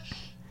know what?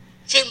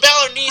 Finn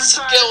Balor needs to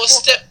go a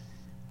step.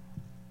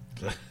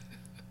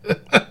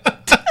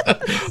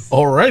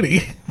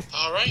 Alrighty.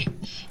 All right.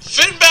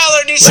 Finn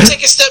Balor needs to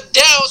take a step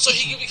down so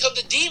he can become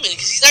the Demon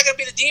because he's not going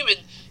to be the Demon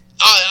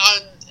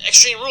on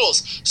Extreme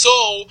Rules.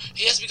 So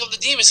he has to become the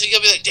Demon. So he's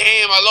going to be like,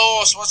 damn, I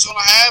lost. What's going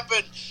to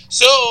happen?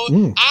 So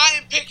I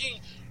am picking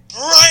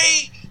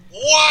Bray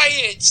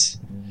Wyatt.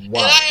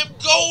 Wow. And I am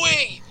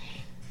going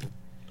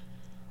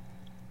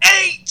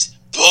 8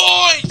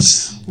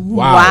 points.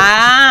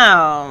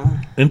 Wow.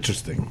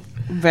 Interesting.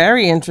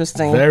 Very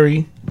interesting.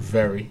 Very,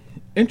 very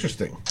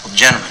interesting.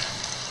 Gentlemen,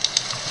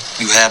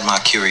 you had my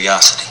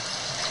curiosity,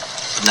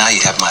 but now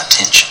you have my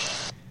attention.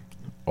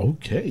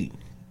 Okay.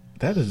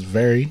 That is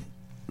very,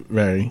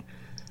 very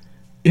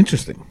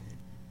interesting,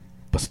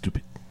 but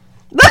stupid.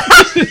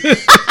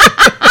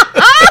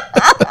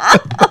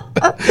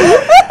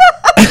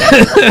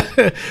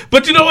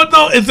 But you know what,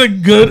 though? It's a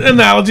good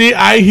analogy.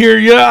 I hear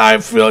you. I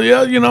feel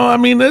you. You know, I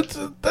mean,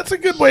 that's a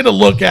good way to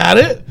look at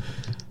it.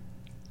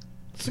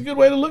 It's a good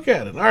way to look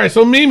at it. All right,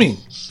 so Mimi,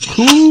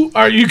 who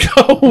are you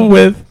going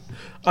with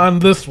on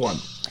this one?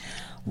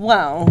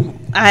 Well,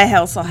 I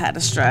also had a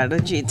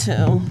strategy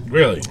too.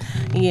 Really?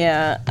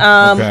 Yeah.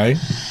 Okay.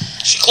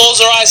 She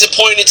closed her eyes and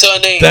pointed to her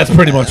name. That's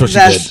pretty much what she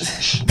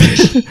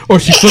did. Or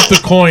she flipped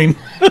a coin.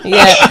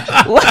 Yeah.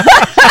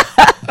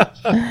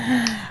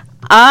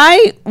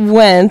 I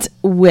went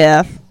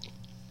with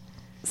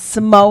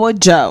Samoa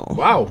Joe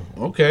Wow.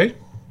 Okay.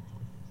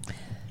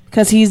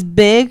 because he's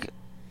big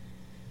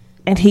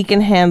and he can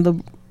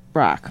handle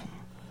Brock.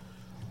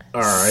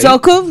 All right. So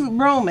could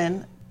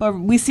Roman, but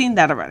we've seen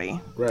that already.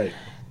 Right.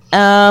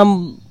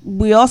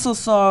 We also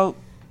saw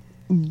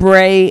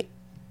Bray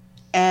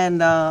and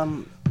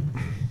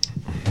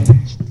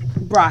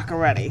Brock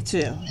already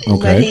too.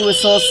 Okay. But he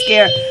was so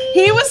scared.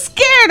 He was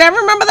scared. I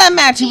remember that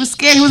match. He was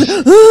scared. He was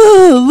like,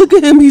 oh, look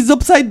at him. He's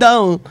upside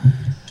down.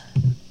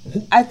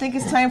 I think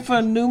it's time for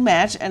a new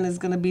match, and it's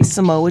going to be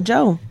Samoa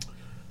Joe.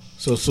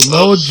 So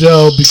Samoa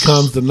Joe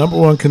becomes the number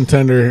 1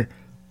 contender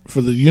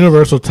for the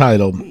Universal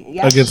title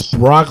against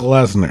Brock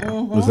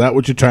Lesnar. Is that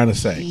what you're trying to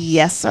say?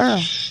 Yes, sir.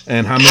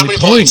 And how many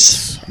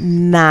points?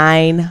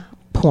 9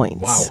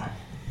 points.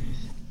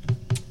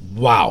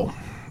 Wow.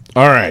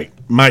 All right.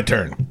 My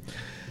turn.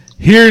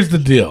 Here's the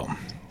deal.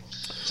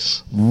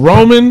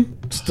 Roman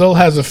still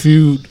has a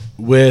feud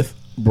with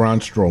Braun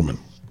Strowman.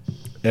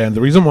 And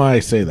the reason why I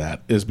say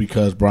that is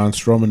because Braun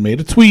Strowman made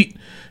a tweet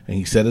and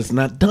he said, "It's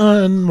not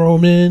done,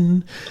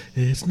 Roman.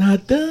 It's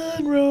not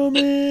done,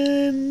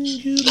 Roman.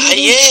 Not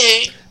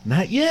yet.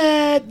 Not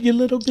yet, you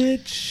little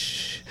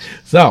bitch."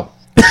 So,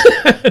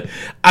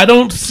 I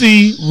don't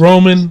see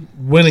Roman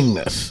winning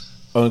this,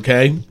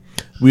 okay?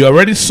 We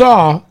already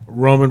saw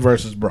Roman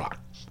versus Brock.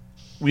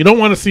 We don't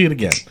want to see it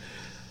again.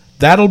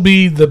 That'll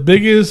be the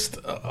biggest...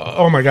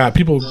 oh, my God.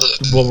 People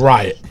will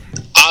riot.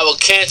 I will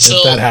cancel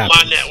If that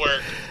happens. my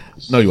network.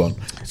 No, you won't.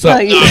 So, No,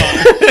 you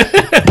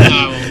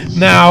No.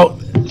 now,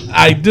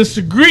 I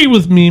disagree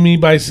with Mimi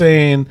by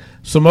saying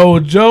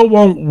Samoa Joe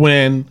won't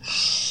win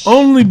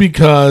only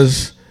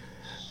because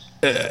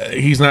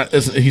he's not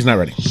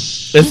ready.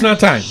 It's not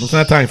time. It's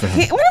not time for him.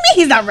 What do you mean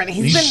he's not ready?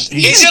 He's been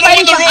He's going to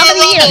fighting win the for how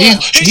Royal many Rumble.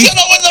 years? He's going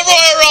to win the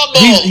Royal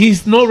Rumble.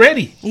 He's not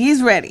ready.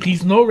 He's ready.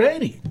 He's not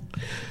ready.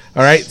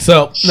 All right.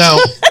 So now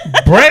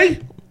Bray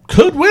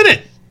could win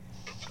it.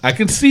 I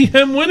can see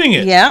him winning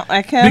it. Yeah,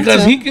 I can.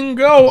 Because too. he can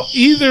go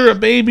either a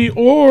baby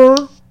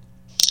or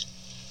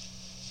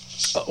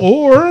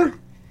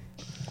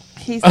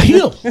He's a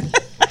heel.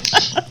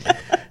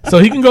 So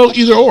he can go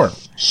either or.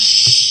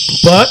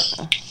 But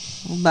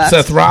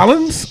Seth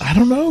Rollins, I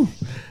don't know.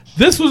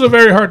 This was a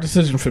very hard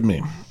decision for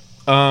me.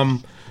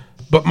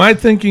 But my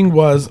thinking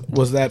was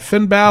that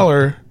Finn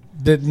Balor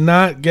did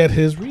not get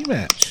his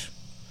rematch.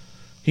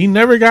 He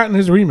never gotten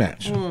his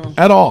rematch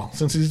at all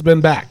since he's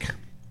been back.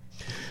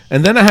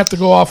 And then I have to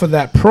go off of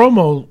that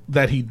promo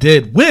that he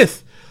did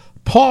with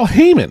Paul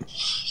Heyman.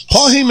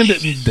 Paul Heyman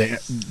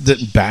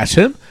didn't bash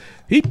him.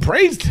 He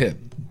praised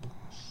him.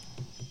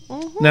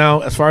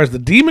 Now, as far as the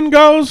Demon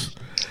goes,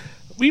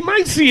 we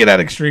might see it at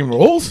Extreme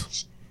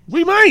Rules.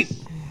 We might.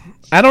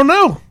 I don't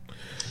know.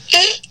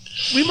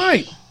 We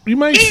might. We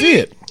might see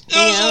it.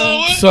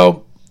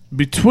 So,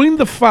 between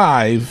the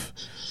 5,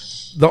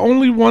 the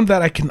only one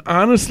that I can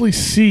honestly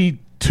see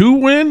to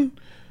win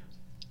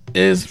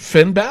is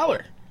Finn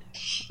Balor.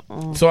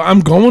 So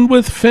I'm going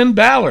with Finn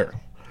Balor.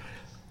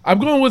 I'm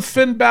going with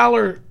Finn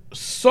Balor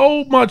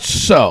so much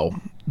so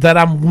that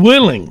I'm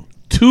willing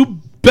to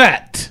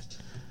bet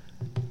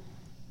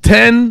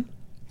 10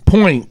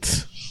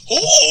 points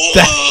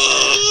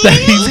that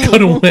he's going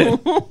to win.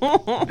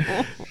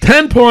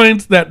 10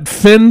 points that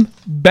Finn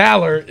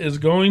Balor is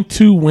going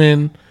to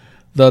win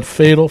the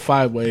Fatal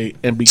 5-Way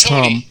and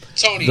become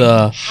Tony,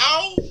 the...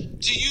 How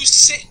do you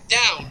sit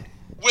down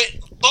with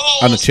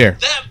balls on the chair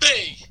that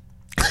big?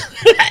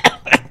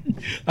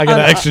 I got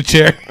an extra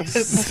chair.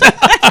 It's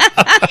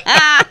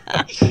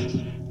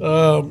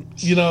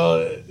you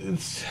know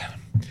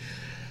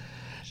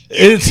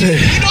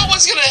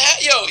what's gonna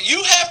happen?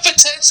 You have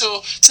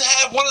potential to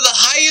have one of the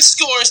highest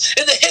scores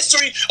in the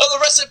history of the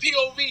wrestling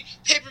POV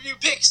pay-per-view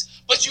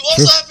picks, but you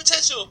also have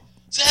potential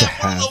to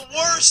have one of the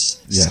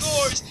worst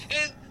scores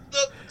in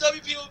the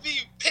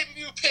WPOV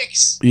pay-per-view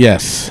picks.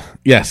 Yes,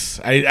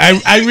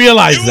 I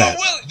realize that.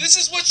 This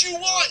is what you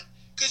want.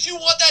 Because you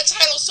want that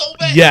title so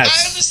bad. Yes.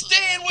 I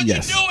understand what you're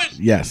doing.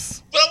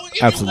 Yes. But I'm going to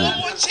give you one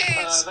more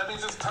chance. That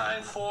means it's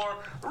time for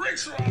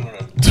Rick's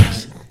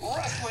Wrestling.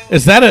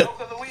 Is that an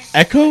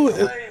echo?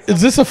 Is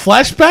this a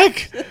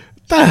flashback? What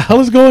the hell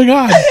is going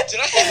on?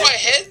 Did I hit my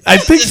head? I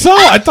think so.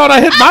 I thought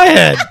I hit my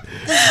head.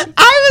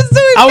 I was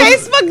doing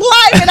Facebook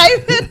Live and I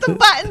hit the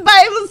button, but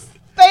it was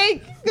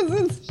fake.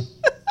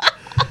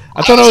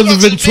 I thought I was a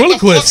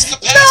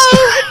ventriloquist.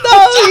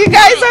 No, you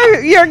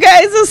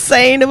guys are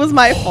saying it was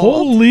my fault.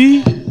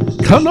 Holy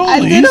cannolis.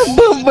 I did a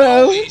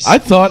boo-boo. I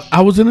thought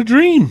I was in a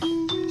dream.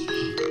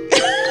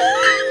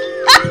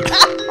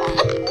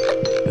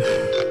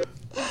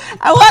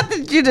 I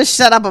wanted you to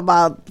shut up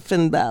about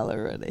Finn Balor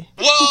already.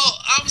 Well,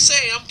 I'm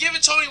saying, I'm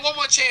giving Tony one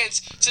more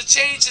chance to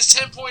change his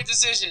 10-point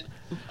decision.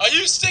 Are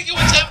you sticking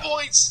with 10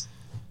 points?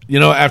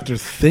 After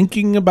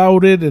thinking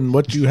about it and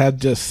what you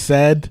had just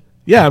said,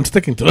 yeah, I'm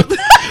sticking to it.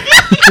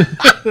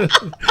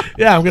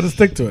 Yeah, I'm going to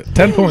stick to it.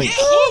 10 points.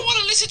 Yeah, who would want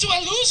to listen to a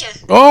loser?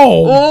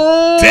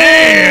 Oh,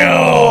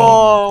 damn.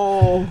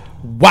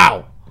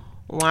 Wow.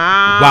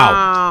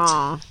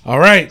 All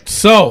right,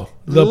 so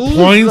the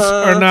points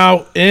are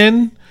now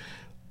in.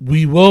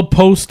 We will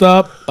post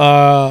up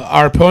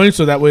our points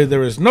so that way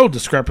there is no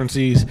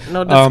discrepancies.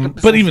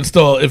 But even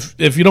still,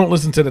 if you don't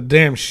listen to the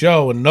damn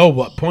show and know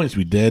what points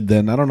we did,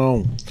 then I don't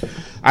know.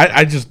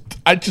 I just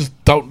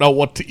don't know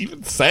what to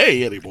even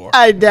say anymore.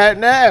 I don't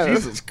know.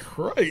 Jesus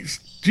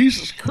Christ.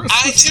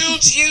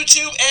 iTunes,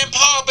 YouTube, and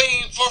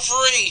Podbean for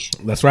free.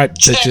 That's right,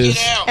 Check bitches.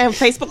 it out. And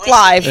Facebook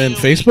Live. And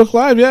Facebook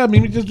Live, yeah.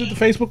 Mimi just did the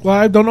Facebook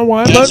Live. Don't know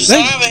why, but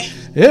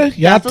hey,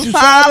 yeah, That's you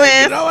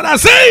solid. know what I'm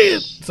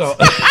saying. So,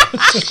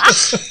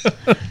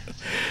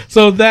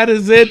 so that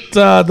is it.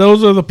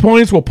 Those are the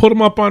points. We'll put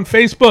them up on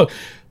Facebook.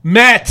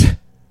 Matt,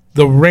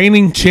 the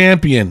reigning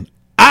champion.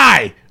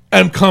 I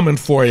am coming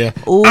for you.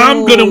 Ooh.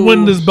 I'm going to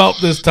win this belt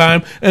this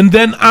time, and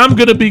then I'm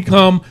going to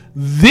become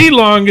the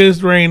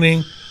longest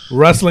reigning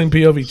wrestling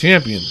POV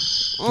champion.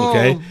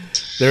 Okay?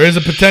 There is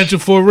a potential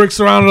for Rick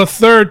Serrano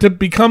III to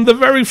become the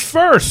very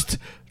first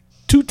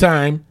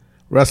two-time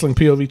wrestling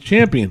POV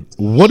champion.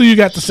 What do you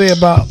got to say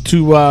about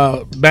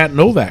Matt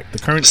Novak, the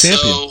current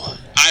champion? So,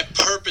 I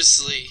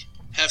purposely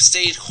have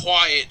stayed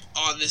quiet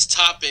on this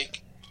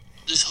topic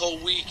this whole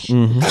week.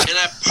 And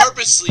I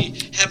purposely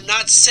have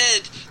not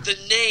said the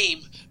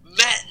name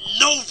Matt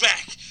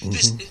Novak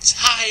this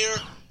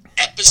entire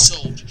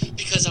episode.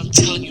 Because I'm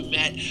telling you,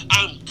 Matt,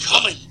 I'm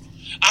coming.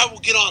 I will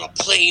get on a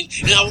plane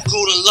and I will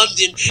go to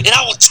London and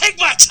I will take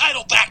my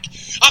title back.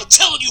 I'm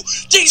telling you,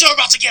 things are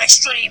about to get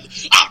extreme.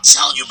 I'm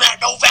telling you, Matt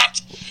Novak,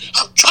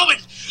 I'm coming.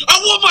 I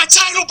want my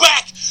title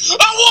back.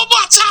 I want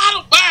my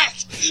title back.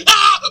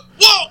 I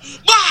want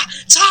my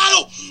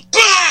title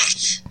back.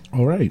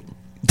 All right.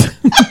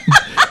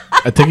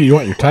 I think you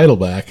want your title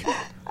back.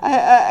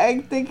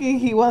 I'm thinking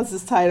he wants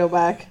his title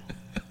back.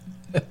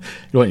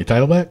 You want your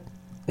title back?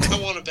 I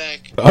want it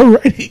back. All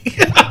righty.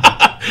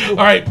 All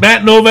right,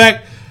 Matt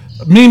Novak.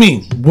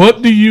 Mimi,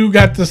 what do you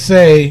got to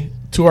say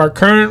to our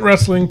current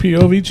wrestling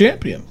POV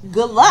champion?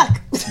 Good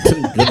luck.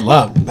 Good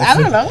luck. I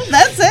don't know.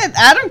 That's it.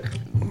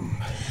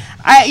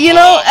 I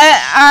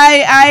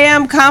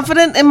am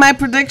confident in my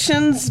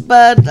predictions,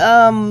 but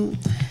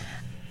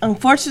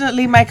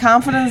unfortunately, my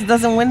confidence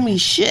doesn't win me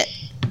shit.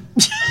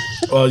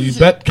 Well, you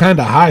bet kind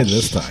of high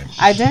this time.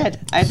 I did.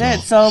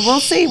 So we'll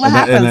see what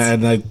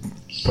happens.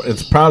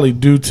 It's probably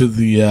due to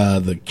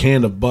the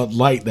can of Bud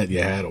Light that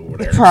you had over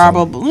there.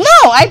 Probably.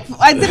 No,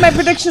 I did my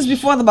predictions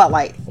before the Bud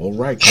Light. All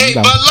right. Hey,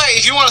 Bud Light,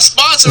 if you want to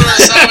sponsor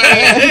us,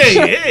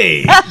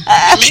 hey.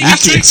 Maybe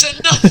drinks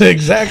enough.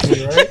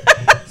 Exactly, right?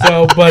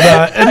 So, but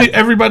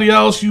everybody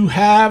else, you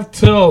have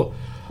till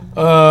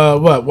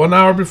 1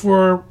 hour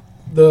before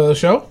the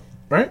show,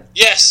 right?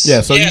 Yes.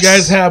 Yeah. So you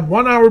guys have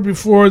 1 hour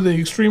before the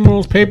Extreme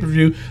Rules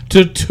pay-per-view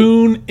to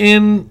turn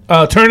in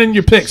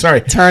your picks.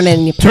 Sorry, turn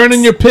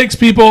in your picks,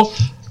 people.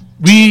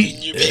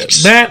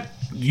 Matt,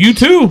 you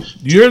too.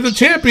 You're the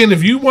champion.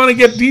 If you want to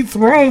get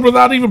dethroned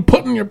without even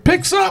putting your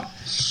picks up,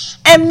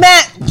 and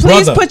Matt,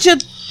 please put your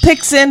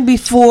picks in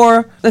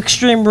before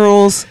Extreme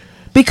Rules.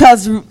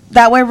 Because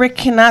that way Rick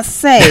cannot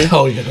say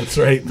Oh yeah, that's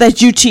right.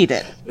 that you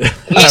cheated.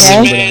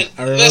 Listen, man.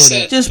 I remember Listen.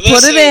 that. Just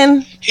put it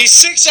in. He's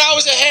 6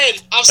 hours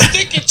ahead. I'm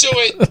sticking to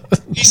it.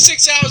 He's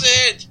 6 hours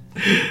ahead.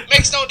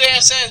 Makes no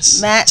damn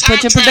sense. Matt, Time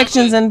put your traveling.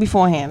 predictions in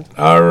beforehand.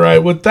 All right.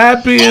 With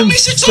that being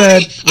Mr.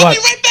 said, Tony, I'll what?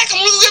 be right back.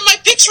 I'm looking at my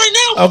picks right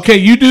now. Okay,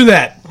 you do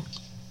that.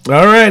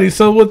 Alrighty,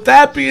 so with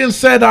that being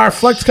said, our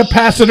flux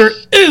capacitor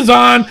is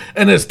on,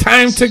 and it's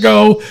time to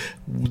go.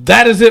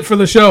 That is it for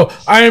the show.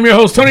 I am your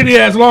host, Tony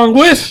Diaz, along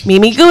with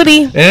Mimi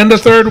Goody. and the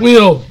third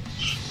wheel,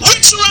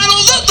 Rick Serrano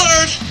the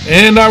third.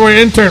 and our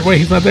intern. Wait,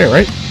 he's not there,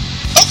 right?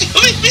 Okay,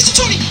 wait, Mr.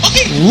 Tony.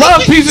 Okay. Love,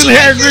 wait, peace, and Mr.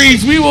 hair Tony.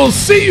 grease. We will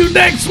see you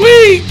next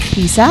week.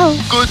 Peace out.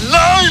 Good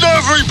night,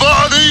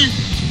 everybody.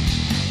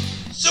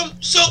 So,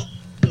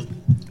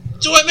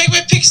 do I make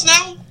my picks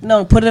now?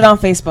 No, put it on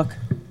Facebook.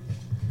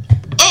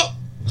 Oh,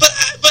 but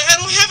I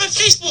don't have a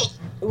Facebook.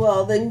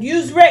 Well, then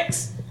use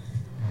Rick's.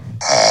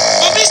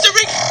 But Mr.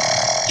 Rick,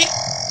 he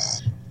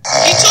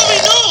told me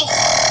no,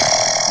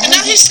 and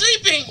now he's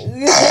sleeping.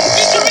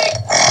 Mr. Rick,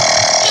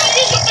 can I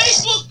use your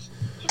Facebook?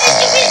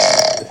 Mr. Rick,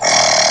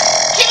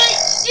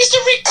 Mr.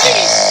 Rick,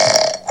 please.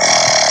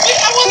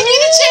 I want to be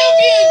the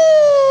champion.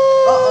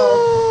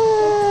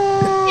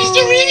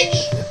 Mr. Rick.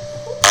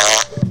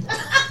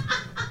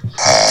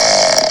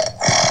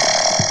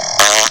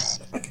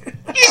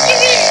 Mr.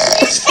 Rick,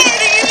 he's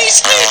fighting and he's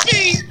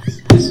sleeping.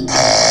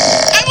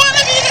 I want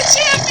to be the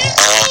champion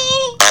too.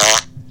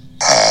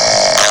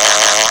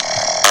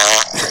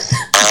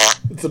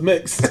 It's a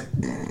mix.